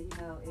she said,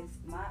 it's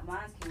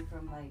mine came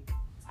from like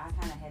I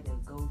kind of had to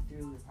go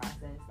through the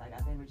process. Like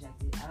I've been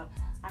rejected.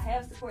 I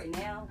have support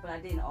now, but I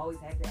didn't always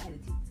have that.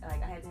 I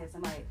had to have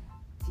somebody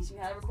teach me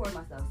how to record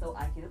myself so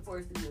I can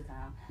afford studio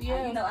time.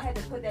 Yeah. I had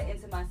to put that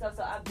into myself.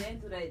 So I've been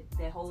through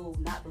that whole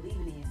not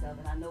believing in yourself,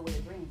 and I know what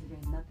it brings. It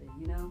brings nothing,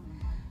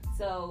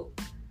 So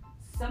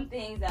some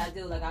things that I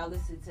do, like I'll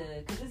listen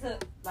to, because it's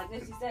like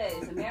Nipsey said,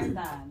 it's a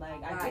marathon.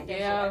 Like, I get that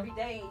shit every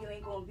day, and you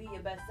ain't going to be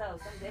your best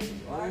self. Some days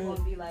you are going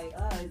to be like,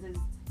 is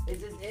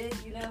this it,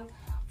 you know?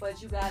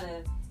 But you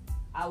gotta,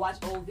 I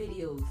watch old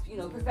videos, you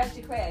know, perfect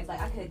your craft.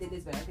 Like, I could have did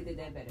this better, I could have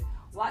did that better.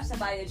 Watch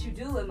somebody that you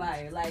do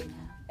admire, like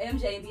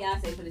MJ and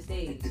Beyonce for the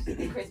stage,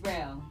 and Chris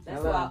Brown.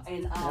 That's what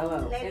and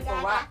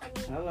for rock,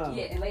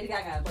 and Lady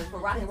Gaga. But for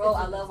rock and roll,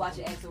 I love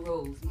watching Axl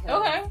Rose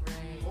because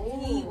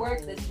he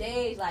works the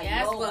stage like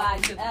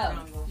nobody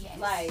else. Yes.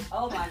 Like,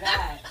 oh my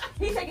God,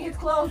 he's taking his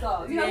clothes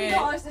off. You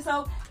know, it's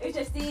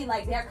just seeing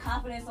like their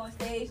confidence on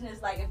stage, and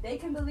it's like if they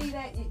can believe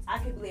that, I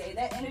can believe it.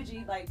 That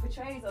energy like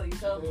portrays on you.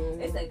 So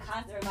it's a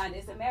constant reminder.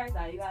 It's a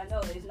marathon. You gotta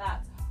know that it's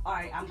not. All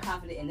right, I'm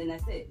confident, and then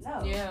that's it.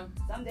 No. Yeah.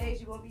 Some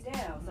days you're going to be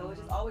down. So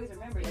just always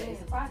remember that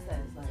it's a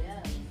process. Like,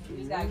 you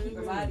just got to keep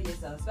reminding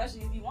yourself,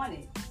 especially if you want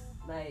it.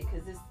 Like,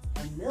 because there's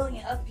a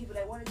million other people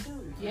that want it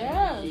too.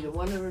 Yeah. Either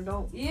one of them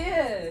don't.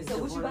 Yeah. So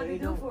what you about to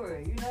do for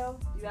it? You know?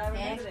 You got to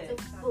remember that.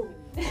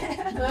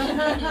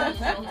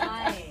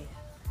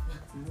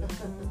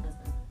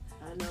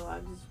 I know. I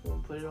just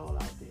want to put it all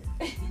out there.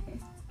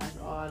 That's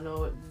all I know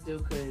what to do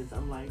because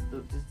I'm like,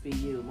 look, just be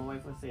you. My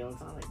wife would say all the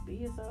time, like, be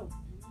yourself.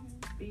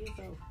 Be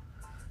yourself.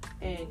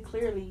 And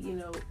clearly, you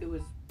know,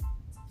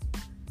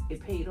 it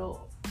paid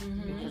off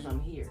because I'm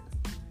here.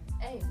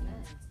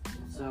 Amen.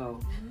 So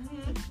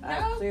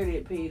clearly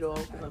it paid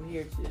off because I'm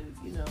here to,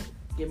 you know,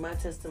 get my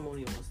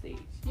testimony on stage.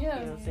 Yeah.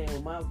 You know what I'm saying?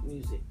 With my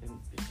music and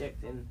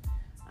projecting,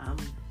 I'm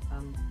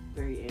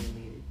very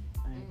animated.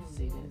 I have to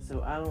say that.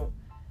 So I don't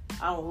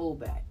hold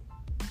back.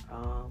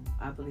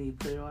 I believe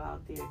put it all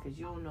out there because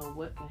you don't know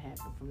what can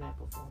happen from that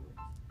performance.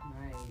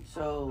 Right.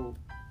 So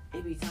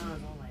it be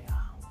times I'm like,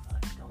 oh,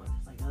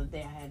 it's like the other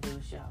day I had to do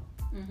a show.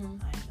 I was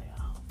like, I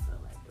don't feel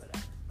like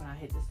whatever. But I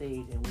hit the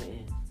stage and went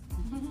in.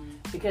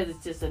 Because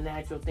it's just a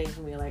natural thing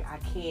for me. Like, I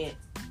can't,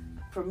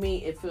 for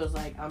me, it feels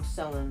like I'm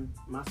selling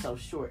myself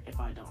short if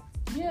I don't.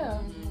 Yeah.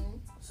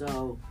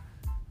 So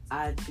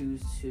I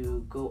choose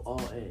to go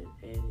all in.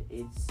 And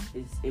it's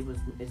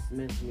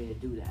meant for me to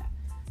do that.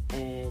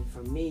 And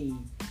for me,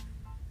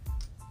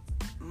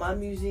 my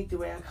music, the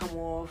way I come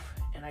off,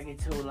 and I get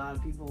told by a lot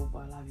of people,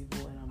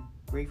 and I'm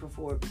grateful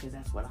for it because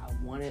that's what I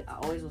wanted. I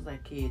always was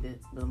that kid that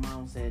the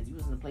mom said, you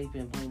was in the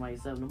playpen playing by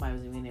yourself, nobody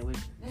was even in there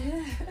with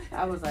you.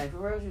 I was like, for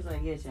real? She was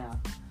like, yeah, child.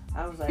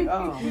 I was like,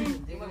 oh.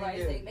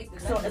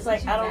 So it's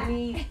like, I don't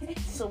need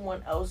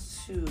someone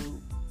else to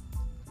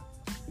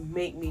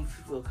make me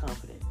feel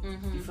confident.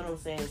 You feel what I'm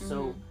saying?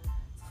 So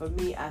for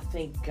me, I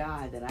thank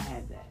God that I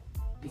had that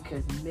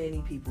because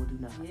many people do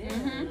not.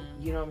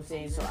 You know what I'm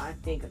saying? So I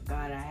thank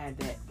God I had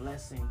that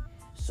blessing.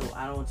 So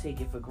I don't take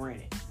it for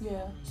granted.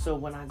 Yeah. So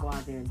when I go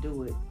out there and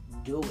do it.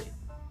 Yeah.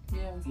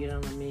 You know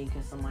what I mean?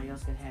 Because somebody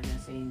else could have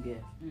that same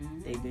gift.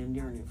 They've been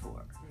yearning for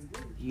it.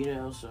 You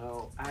know,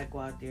 so I go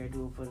out there and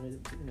do it for the,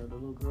 you know, the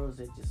little girls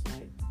that just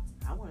like,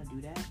 I want to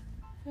do that.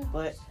 Yeah.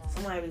 But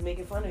somebody was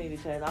making fun of me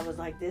because I was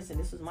like this and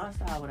this is my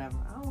style, whatever.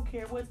 I don't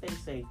care what they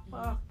say.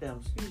 Fuck them.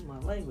 Excuse my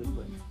language,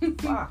 but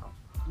fuck them.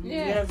 Yeah. You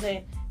know what I'm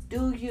saying?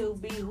 Do you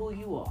be who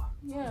you are?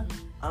 Yeah.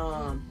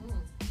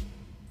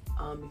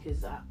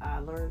 Because I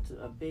learned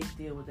a big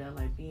deal with that,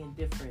 like being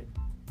different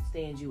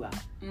stands you out.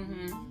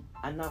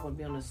 I'm not going to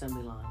be on the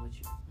assembly line with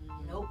you.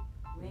 Nope.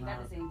 We ain't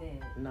got the same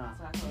dad. No.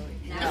 So I call it.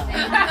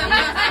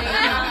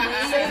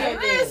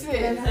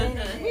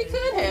 We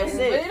could have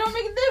said, but it don't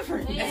make a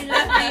difference. You know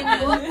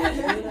what I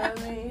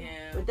mean?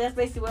 Yeah. But that's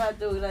basically what I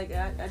do. Like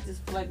I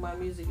just feel like my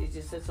music, it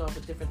just sets off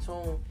a different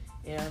tone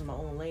and I have my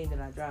own lane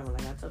that I drive in.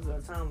 Like I tell you all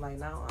the time, like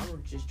now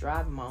I'm just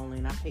driving my own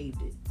lane. I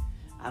paved it.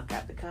 I've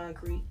got the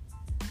concrete.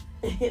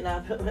 And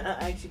I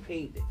actually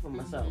paid it for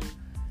myself.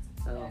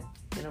 So,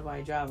 ain't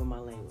nobody driving my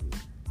lane with me.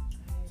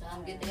 So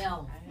I'm getting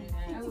down.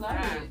 I love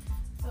it.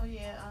 So,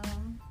 yeah,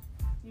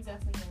 you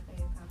definitely have to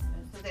have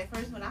confidence. Because at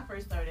first, when I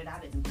first started, I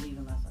didn't believe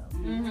in myself.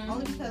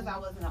 Only because I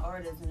wasn't an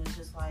artist, and it's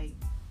just like,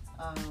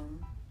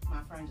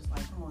 my friend just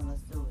like, come on,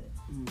 let's do it.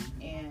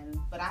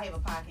 But I have a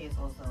podcast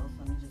also, so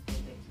let me just go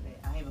back to that.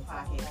 I have a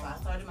podcast. So I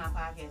started my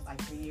podcast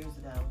like 3 years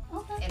ago.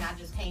 Okay. And I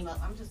just came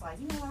up, I'm just like,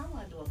 you know what, I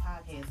want to do a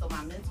podcast. So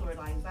my mentor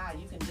like, Zai,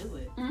 you can do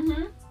it.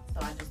 So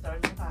I just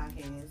started the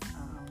podcast.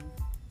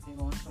 Been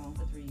going strong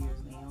for 3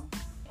 years now.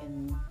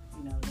 And,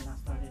 you know, then I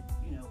started,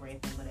 you know,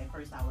 rapping. But at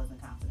first I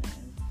wasn't confident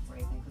in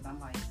rapping because I'm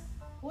like,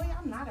 boy,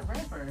 I'm not a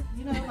rapper.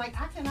 You know, like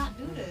I cannot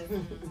do this.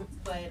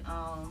 But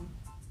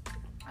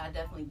I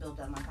definitely built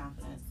up my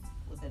confidence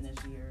within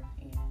this year.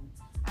 And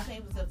I think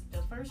it was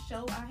the first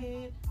show I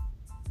had.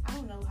 I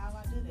don't know how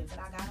I did it, but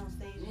I got on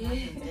stage and I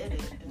just did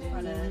it in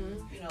front of,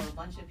 you know, a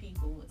bunch of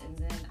people. And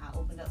then I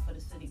opened up for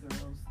the City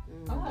Girls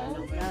in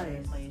November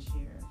last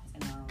year.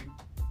 And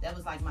that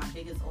was like my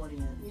biggest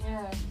audience.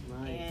 Yeah.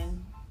 Nice.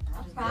 And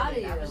I just proud of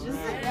you. I was just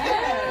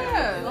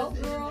excited.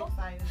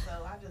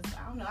 So I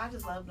don't know, I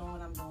just love doing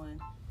what I'm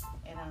doing.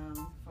 And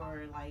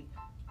for like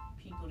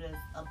people that's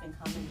up and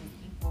coming,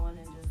 just keep going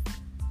and just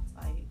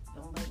like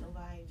don't let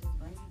nobody just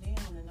bring you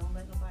down and don't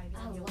let nobody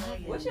get in your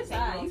way. What's your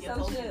sign? You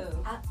so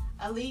chill.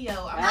 A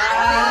Leo. I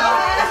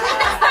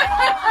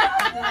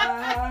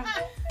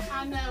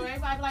know.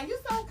 Everybody be like, you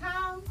so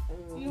calm.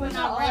 You and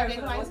not rap. They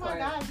be like, oh my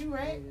God, you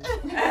rap. So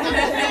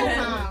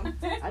calm.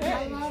 I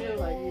just feel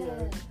like, you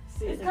know.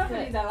 It's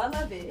comforting though. I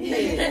love it.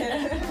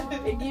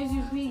 Yeah. It gives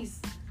you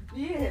peace.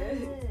 Yeah.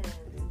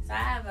 So I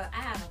have a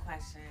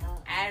question.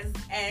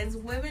 As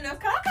women of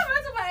color, come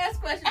on, somebody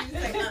ask questions. You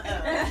say,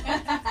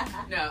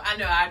 No, I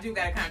know I do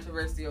got a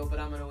controversial, but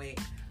I'm gonna wait.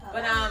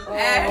 But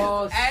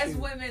as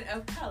women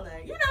of color,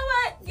 you know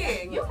what?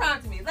 Yeah, you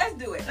prompted me. Let's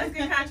do it. Let's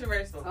get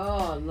controversial.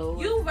 Oh Lord.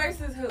 You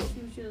versus who?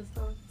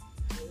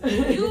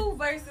 You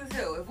versus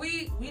who? If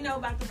we know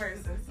about the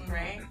verses,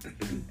 right?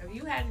 If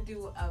you had to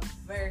do a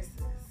versus,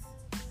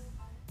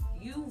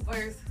 you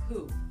versus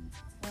who?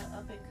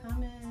 Up and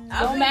coming.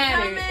 Don't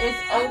matter.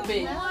 It's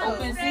open.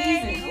 Open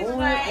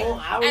season.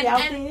 Are we out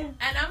there?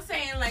 And I'm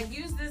saying, like,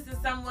 use this as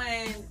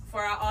someone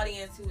for our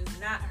audience who has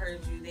not heard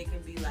you. They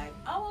can be like,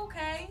 oh,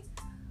 okay.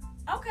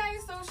 Okay,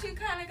 so she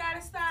kind of got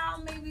a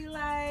style maybe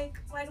like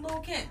Lil'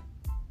 Kim.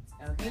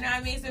 Okay. You know what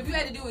I mean? So if you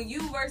had to do a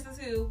you versus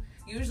who,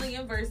 usually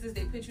in verses,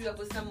 they put you up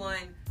with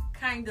someone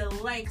kind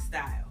of like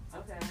style.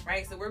 Okay.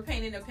 Right? So we're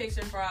painting a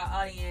picture for our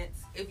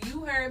audience. If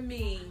you heard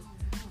me,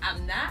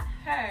 I'm not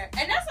her.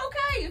 And that's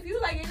okay if you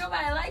like, ain't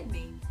nobody like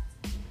me.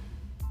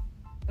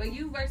 But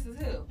you versus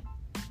who?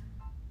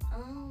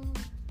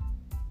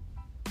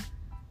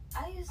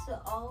 I used to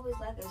always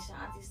like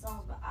Ashanti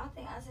songs, but I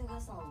think her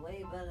songs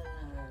way better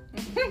than her.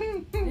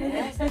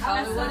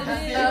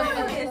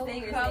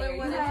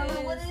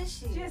 What is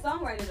she? She's a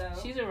songwriter though.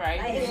 She's a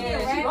writer. Like,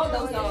 she wrote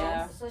those songs.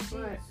 Yeah. So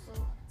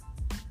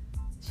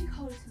She can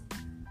hold it to me.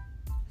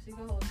 She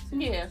can hold it too.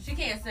 Yeah. She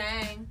can't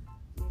sing.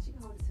 Yeah, she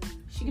can hold it to me.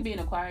 She could be in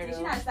a choir She's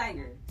though. not a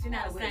singer. She's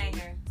not a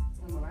singer.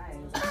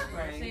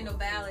 Right. She ain't no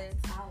ballads.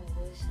 I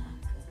wish I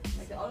could.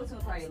 Like the auto tune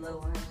probably low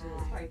on her shit.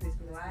 It's probably pitched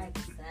for the Right,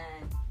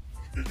 sing.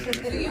 So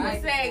you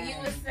would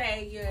say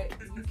you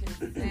can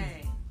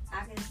sing. I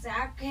can sing.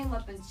 I came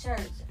up in church.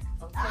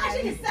 Okay. Oh,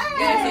 she can sing.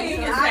 Yeah, so you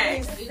can I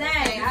sing. can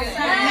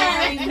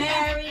sing.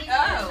 Mary. Oh, I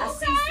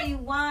CC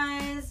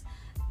Wines.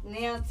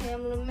 Now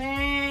Tim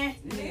Man.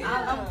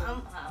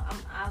 Yeah.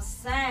 I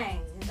sang.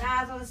 His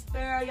Eyes on the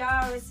Sparrow.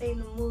 Y'all already seen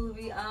the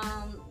movie.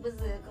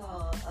 What's it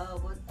called?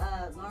 With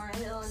Lauren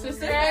Hill. And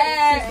Sister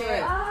Act.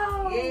 Act.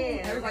 Oh,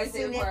 yeah. Everybody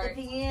sing say at part.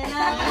 the piano.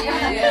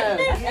 Yeah.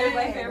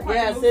 Everybody favorite part.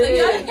 Yes, So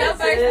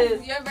it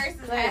is. your verses has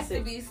to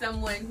Classic. be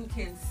someone who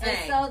can And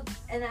sing. so,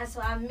 and that's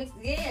why I mixed.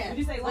 Yeah. Did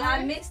you say When why?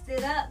 I mixed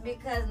it up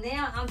because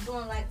now I'm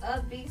doing like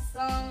upbeat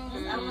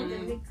songs. I want to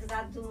mix because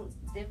I do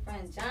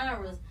different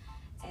genres,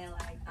 and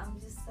like I'm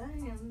just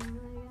saying,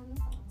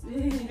 I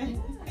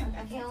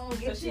can't only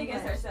So get she too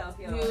against much. herself,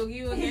 yo.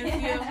 You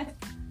against you.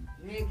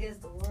 Me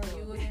against the world.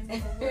 You against the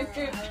world. I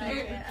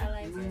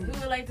like it. Who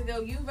would like to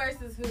go? You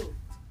versus who?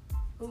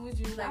 Who would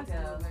you like to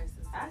go versus?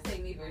 I say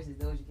me versus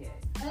Doja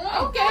Cat.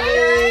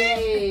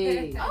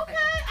 Okay. Okay, I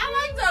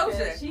like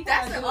Doja. She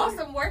That's gotta an do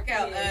awesome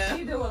workout. Yeah,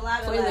 she do a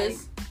lot of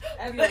Playlist.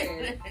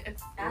 everywhere.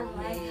 I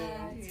like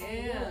her.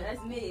 Yeah.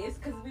 That's me. It's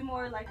because we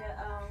more like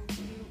a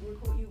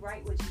you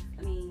write what you.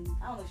 I mean,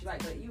 I don't know if you write,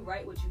 but you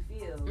write what you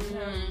feel. You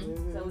know?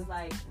 So it's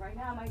like right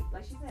now, I might,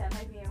 like she said, I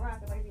might be in rock,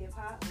 I might be in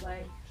pop.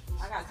 Like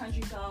I got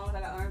country songs,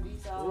 I got R&B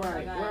songs,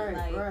 I got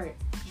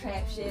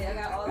trap shit, I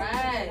got all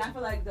that. And I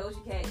feel like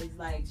Doja Cat is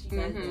like she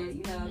does that,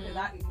 you know, because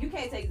you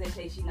can't take that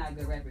shit. She's not a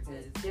good rapper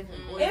because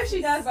if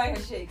she does write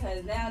her shit,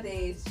 because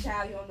nowadays,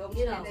 child, you don't know what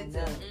you get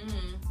into.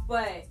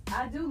 But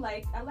I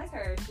like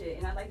her shit,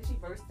 and I like that she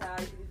versatile.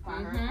 You can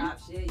find her pop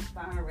shit, you can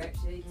find her rap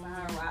shit, you can find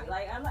her rock.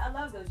 Like I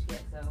love Doja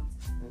Cat, so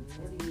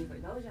it'll be me for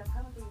Doja. I'm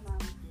coming for you, mama.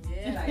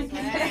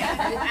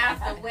 Yeah,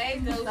 out the way,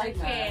 Doja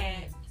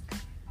Cat.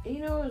 You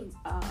know what's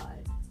odd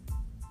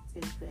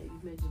is that you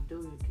mentioned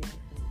Doja Cat.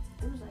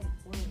 And it was like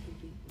one or two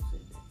people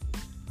said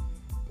that.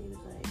 They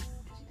was like,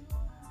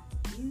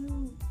 you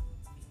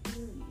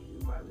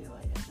probably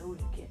like that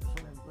Doja Cat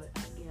song, but I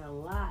get a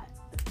lot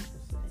of people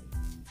say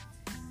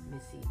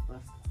Missy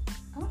Buster.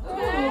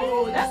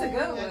 Oh, that's a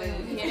good one.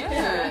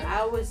 Yeah. I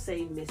would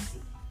say Missy.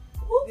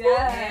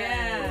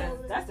 Yeah,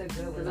 that's a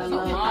good one. I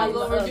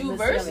love do Missy.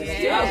 verses.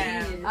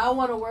 Yeah. I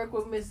want to work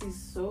with Missy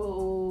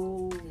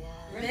so.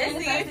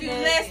 Missy, if you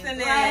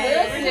listening.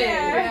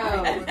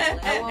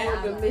 I want to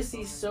work with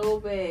Missy so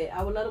bad.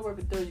 I would love to work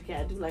with Doja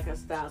Cat. I do like her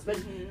styles. But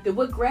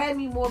what grabbed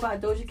me more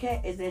about Doja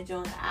Cat is that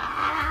joint.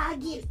 I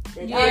get it. That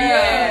joint.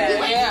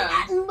 Yeah.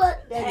 Nothing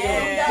but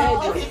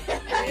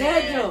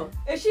that joint.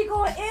 Is she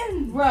going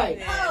in? Right.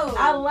 Oh.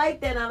 I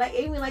like that. I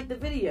even like the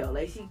video.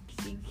 Like she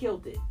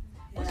killed it.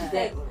 What she That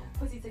say? one.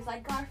 Pussy tastes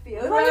like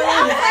Garfield.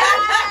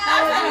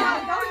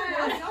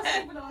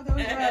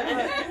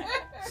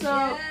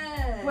 So,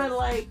 but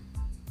like,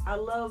 I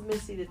love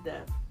Missy to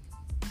death.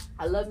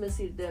 I love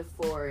Missy to death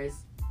for is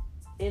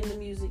in the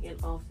music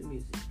and off the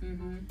music,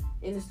 in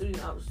the studio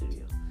and out the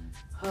studio.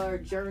 Her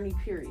journey,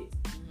 period,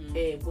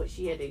 and what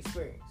she had to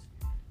experience.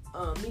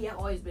 Me, I've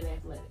always been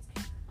athletic.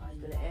 I've always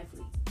been an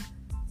athlete.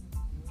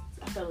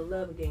 I fell in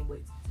love and gained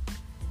weight.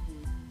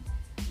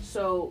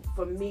 So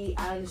for me,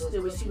 I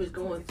understood what she was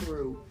going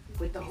through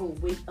with the whole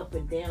weight up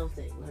and down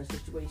thing with her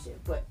situation.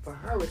 But for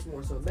her, it's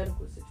more so a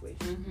medical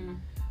situation.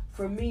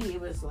 For me,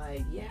 it was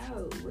like, yo,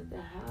 what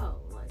the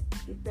hell? Like,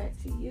 get back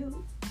to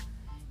you.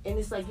 And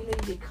it's like, you know,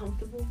 you get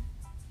comfortable,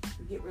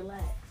 you get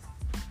relaxed,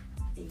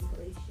 and you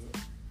play shit.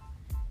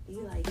 And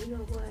you're like, you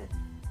know what?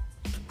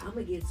 I'm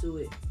going to get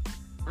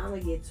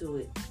to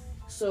it.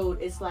 So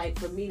it's like,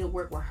 for me to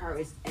work with her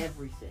is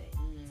everything.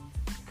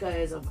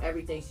 Because of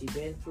everything she's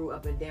been through,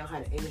 up and down, how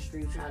the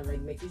industry was trying to,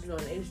 like, make, you know,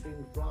 in the industry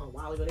a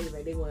while ago,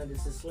 they wanted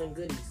us to slim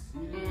goodies.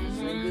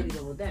 Slim goodies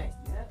all day.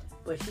 Yep.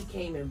 But she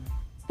came and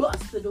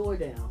bust the door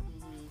down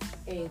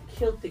and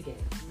killed the game.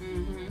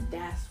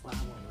 That's why I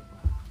want to.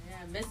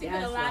 Missy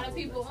put a lot of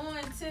people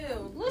on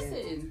too.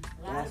 Listen,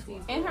 a lot of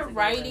people. And her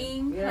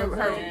writing, her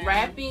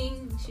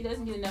rapping, she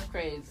doesn't get enough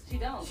praise. She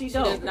don't. She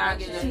does not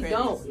get enough praise. She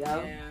don't,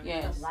 yo.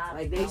 Yes.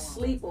 Like they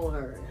sleep on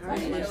her.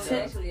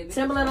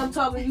 Timberland, I'm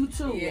talking to you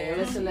too, man.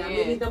 Listen, I'm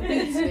gonna need them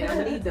beats, man. I'm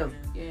gonna need them.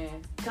 Yeah.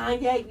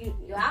 Kanye,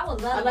 I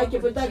would love. I like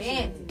your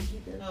production.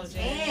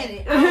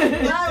 Janet. I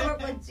would love work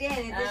with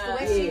Janet. Just the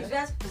way she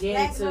dressed for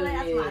black, that's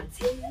my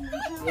tea.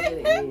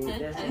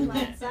 That's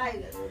my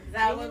type.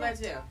 Zai, what about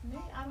you? Me,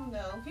 I don't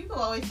know. People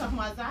always talking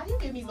about Zai. You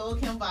give me Lil'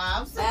 Kim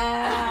vibes.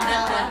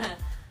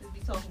 Just be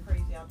talking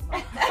crazy out the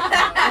mouth.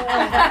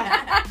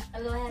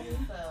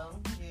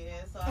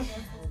 So I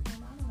guess Lil' Kim.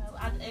 I don't know.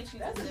 I actually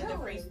did the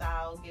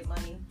freestyle, get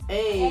money.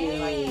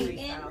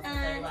 Hey. Freestyle.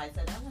 Everybody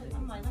said that.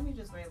 I'm like, let me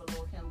just grab a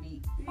Lil' Kim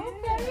beat.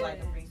 Okay. Like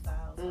a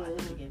freestyle, so I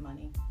can get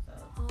money.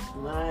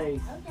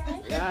 Nice. Okay.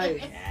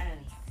 Nice.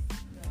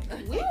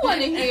 We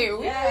want to hear.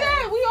 We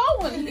all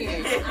want to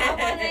hear. I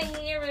want to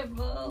hear it,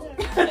 boo.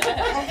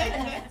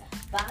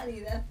 Bonnie,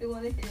 definitely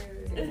want to hear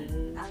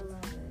it. I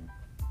love it.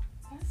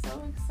 That's so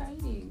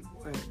exciting.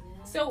 Right.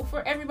 So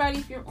for everybody,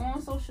 if you're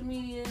on social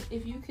media,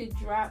 if you could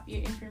drop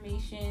your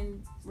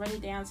information, run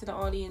it down to the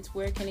audience,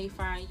 where can they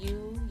find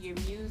you, your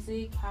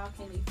music, how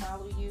can they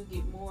follow you,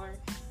 get more,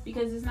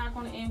 because it's not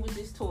going to end with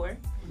this tour.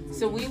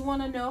 So we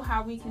want to know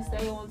how we can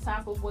stay on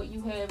top of what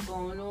you have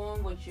going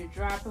on, what you're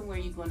dropping, where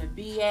you're going to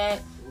be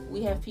at.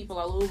 We have people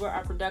all over.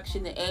 Our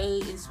production, the A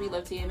in Sweet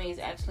Love TMA, is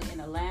actually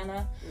in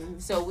Atlanta.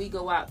 So we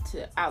go out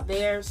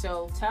there.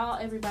 So tell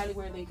everybody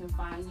where they can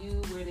find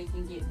you, where they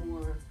can get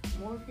more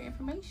of your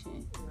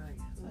information. Right.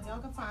 So y'all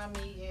can find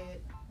me at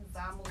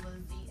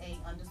Zamula,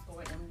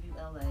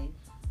 ZA_MULA.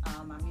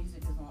 My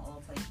music is on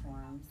all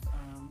platforms.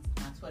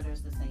 My Twitter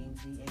is the same,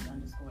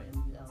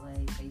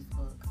 ZA_MULA,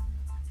 Facebook.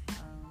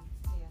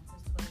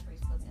 Just Twitter,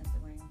 Facebook,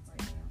 Instagram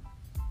right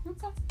now.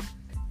 Okay.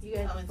 You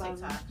guys I'm on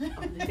TikTok.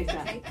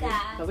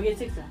 TikTok. Don't forget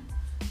TikTok.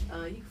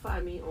 You can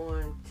find me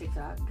on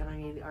TikTok,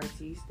 Ganye the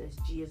Artiste. That's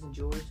G as in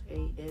George,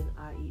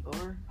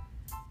 ANIER.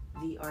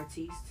 The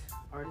Artiste,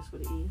 artist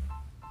with an E.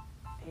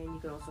 And you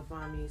can also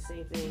find me,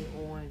 same thing,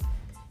 on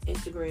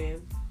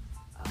Instagram.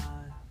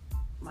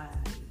 My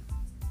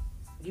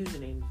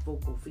username is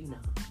Vocal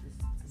Phenom. It's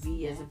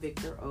V as in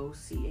Victor,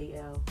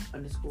 OCAL_PHENOM.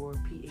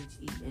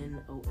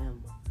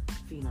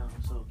 Phenom.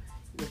 So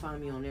you can find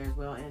me on there as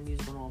well, and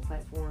music on all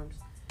platforms.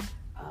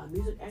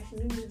 New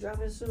music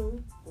dropping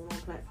soon on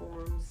all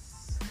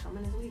platforms,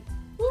 coming this week.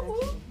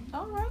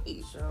 All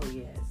right. So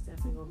yeah, it's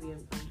definitely gonna be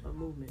a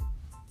movement.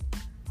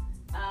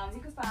 You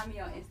can find me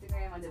on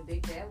Instagram under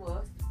Big Bad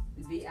Wolf.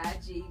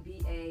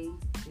 VIGBA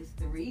is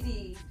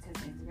 3D because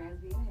Instagram's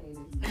being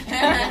hated.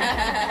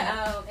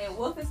 And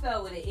Wolf is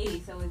spelled with an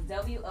E, so it's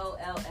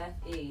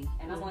WOLFE.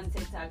 And I'm on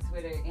TikTok,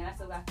 Twitter, and I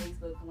still got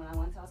Facebook when I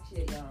want to talk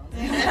shit, y'all.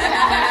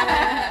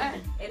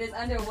 It is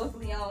under Wolf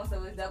Leon,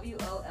 so it's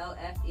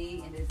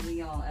WOLFE, and it's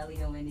Leon,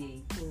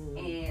 LEONE.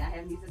 And I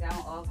have music out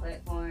on all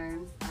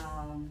platforms,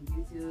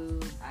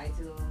 YouTube,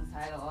 iTunes,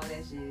 Tidal, all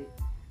that shit.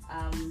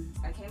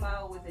 I came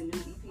out with a new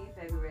EP in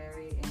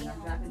February, and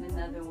I'm dropping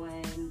another one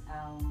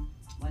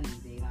one of these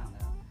days, I don't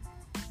know.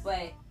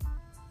 But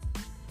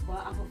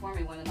I'm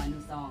performing one of my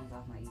new songs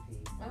off my EP.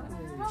 So all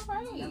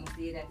right. y'all gonna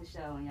see it at the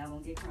show, and y'all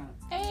gonna get crunk.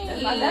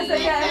 Hey. That's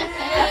okay.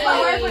 That's my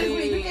word for this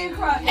week. We getting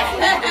crunk. Y'all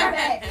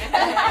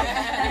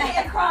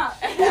getting crunk.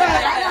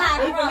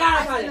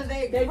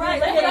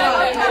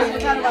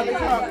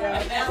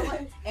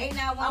 Ain't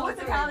now one. I went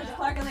to college in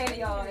Clark Atlanta,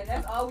 y'all, and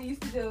that's all we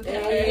used to do.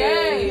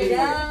 Yes.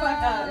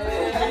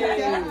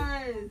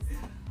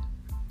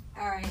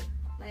 All right.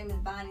 My name is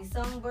Bonnie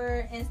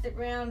Songbird.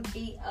 Instagram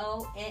BONNIE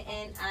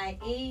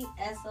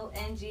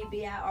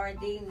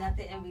SONGBIRD.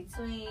 Nothing in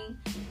between.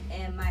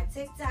 And my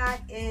TikTok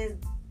is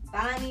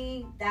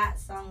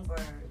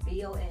Bonnie.Songbird.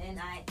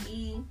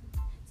 BONNIE.SONGBIRD.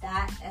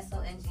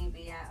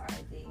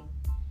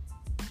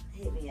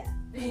 Hit me up.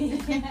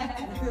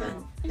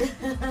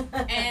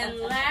 And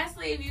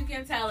lastly, if you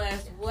can tell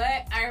us,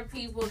 what are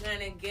people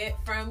gonna get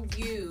from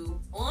you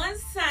on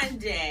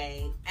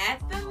Sunday at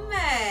the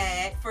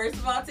Met? First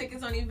of all,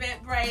 tickets on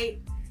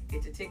Eventbrite.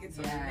 Get your tickets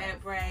on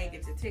Eventbrite.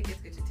 Get your tickets.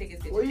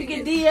 Or you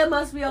can DM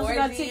us. We also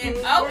got tickets.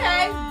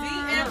 Okay,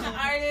 DM the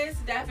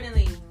artist.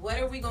 Definitely. What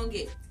are we gonna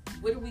get?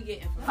 What are we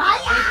getting from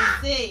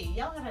See,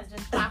 y'all gotta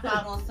just pop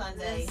out on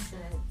Sunday.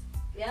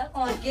 Y'all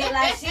gonna get,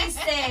 like she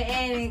said,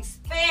 an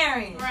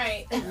experience.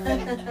 Right.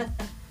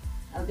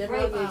 A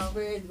Definitely great.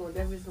 experience. Going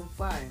definitely some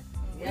fire.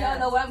 We don't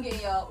know what I'm getting,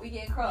 y'all. We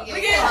getting crunk. We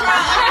We getting get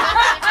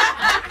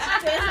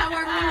We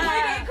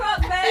getting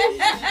crunk, baby.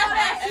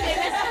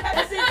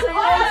 That's it.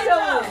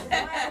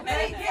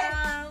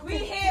 We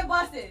head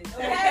busted,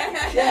 okay?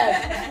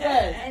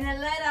 Yes. And the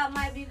let out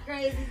might be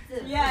crazy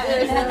too.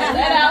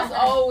 That house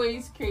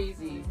always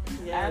crazy.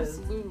 Yes.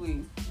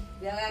 Absolutely.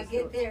 Y'all gotta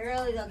get there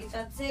early. Don't get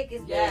your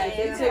tickets. Yeah, man.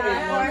 get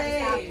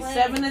tickets. Stop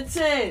 7 to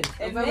 10.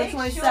 And November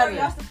make sure 27th.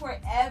 y'all support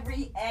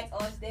every act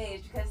on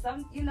stage because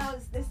some,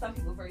 there's some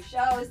people first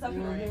show. It's some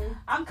people. Mhm.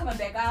 I'm coming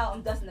back out.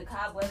 I'm dusting the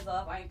cobwebs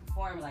off. I ain't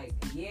performed in like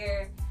a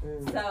year.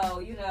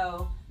 So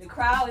the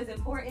crowd is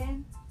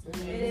important.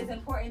 Mhm. It is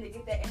important to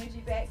get that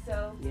energy back.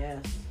 So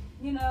Yes.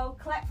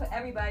 clap for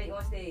everybody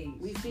on stage.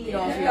 We feed Yeah.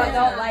 off If you. y'all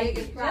don't like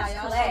Biggest it, crowd. just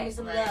Y'all show me clap.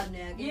 some love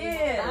now. Give me-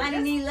 Yeah. I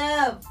need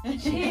love.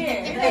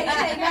 Cheer. They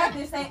got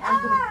this say, yay.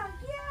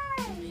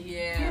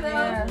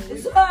 Yeah.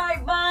 It's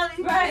alright,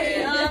 Molly. Right.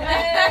 You know what I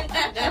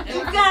mean?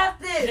 You got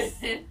this.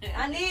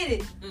 I need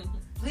it.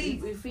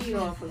 Please. We feed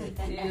off of it.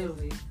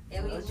 Literally.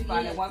 And Unless you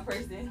find that one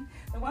person.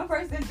 The one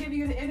person that's giving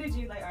you the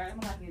energy, like, all right, I'm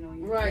gonna lock in on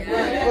you.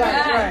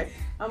 Right.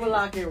 I'm gonna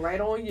lock in right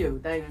on you.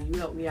 Thank you. You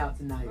helped me out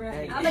tonight. Right.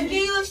 Thank I'm you. gonna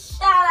give you a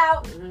shout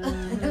out.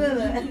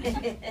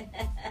 Mhm.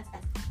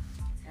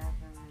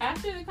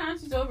 After the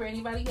concert's over,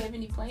 anybody have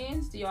any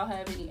plans? Do y'all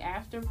have any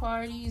after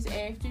parties,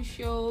 after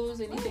shows,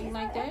 anything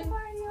like that?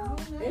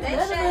 They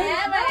should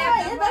have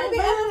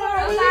it.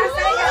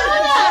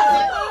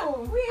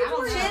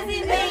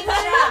 Chizzy Main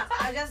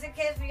Shop. Just in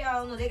case we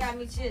all don't know, they got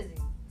me Chizzy.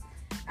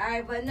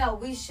 Alright, but no,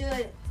 we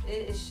should.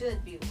 It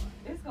should be one.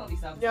 It's gonna be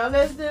something. Y'all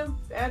listen,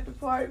 after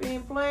party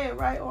being planned,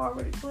 right?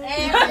 Already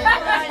planned.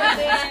 Everybody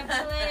being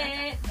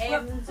planned.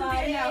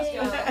 Everybody else,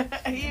 y'all.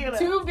 Yeah.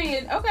 To be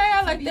okay,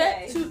 I like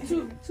that.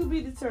 To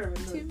be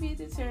determined. To be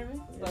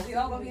determined. But we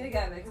all gonna be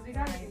together because we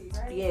gotta be,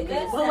 right? Yeah,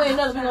 cause one way or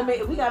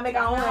another we gotta make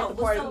our own after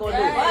party. We're gonna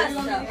do it. Bus, We're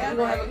gonna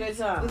have a good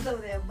time. What's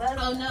over there? Bus.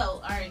 Oh no!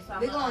 All right, so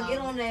We're gonna get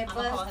on that I'm bus.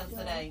 gonna call him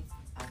today.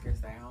 I can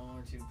say I don't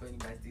want you to put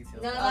anybody's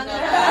details. No. Oh,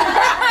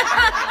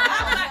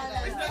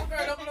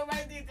 Don't put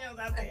nobody's details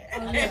out there.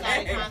 I'm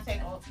gonna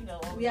contact all the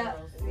Yeah.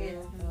 girls.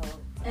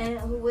 And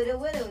who with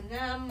it?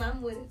 Nah,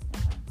 I'm with it.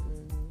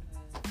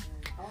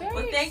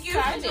 Well, thank you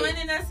for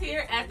joining us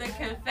here at the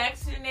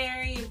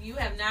Confectionary. If you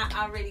have not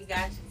already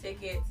got your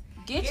tickets,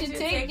 Get your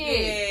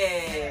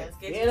tickets. Get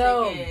Get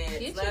your 'em. tickets.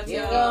 Get Love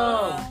your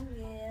y'all.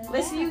 Yeah.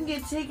 Listen, you can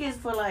get tickets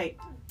for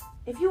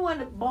if you want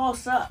to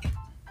boss up,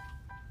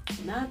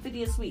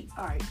 $9.50 a suite.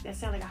 All right, that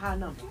sounds like a high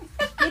number.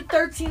 Get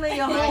 13 of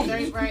your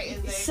homies. Right,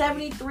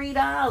 exactly.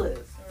 $73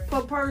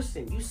 per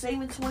person. You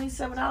saving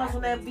 $27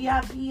 on that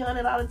VIP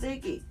 $100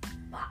 ticket.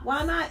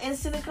 Why not? And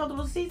sit in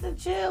comfortable seats and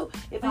chill.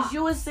 If it's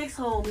you and 6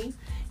 homies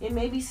and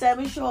maybe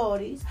 7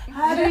 shorties,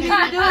 however you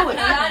can do it. I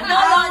I know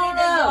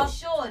y'all don't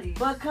shorty.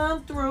 But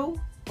come through,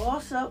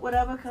 boss up,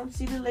 whatever. Come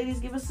see the ladies,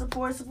 give us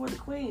support the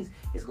queens.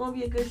 It's gonna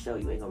be a good show.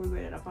 You ain't gonna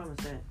regret it. I promise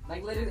that.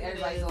 Like literally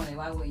everybody's on it.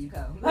 Why wouldn't you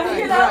come?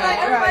 Right,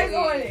 everybody's right.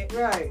 on it.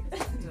 Right.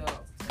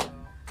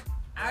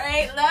 All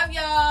right, love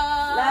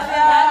y'all. Love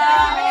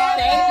y'all.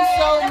 Thank you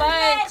so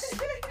much.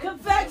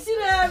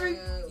 Confectionary.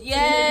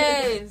 Yes.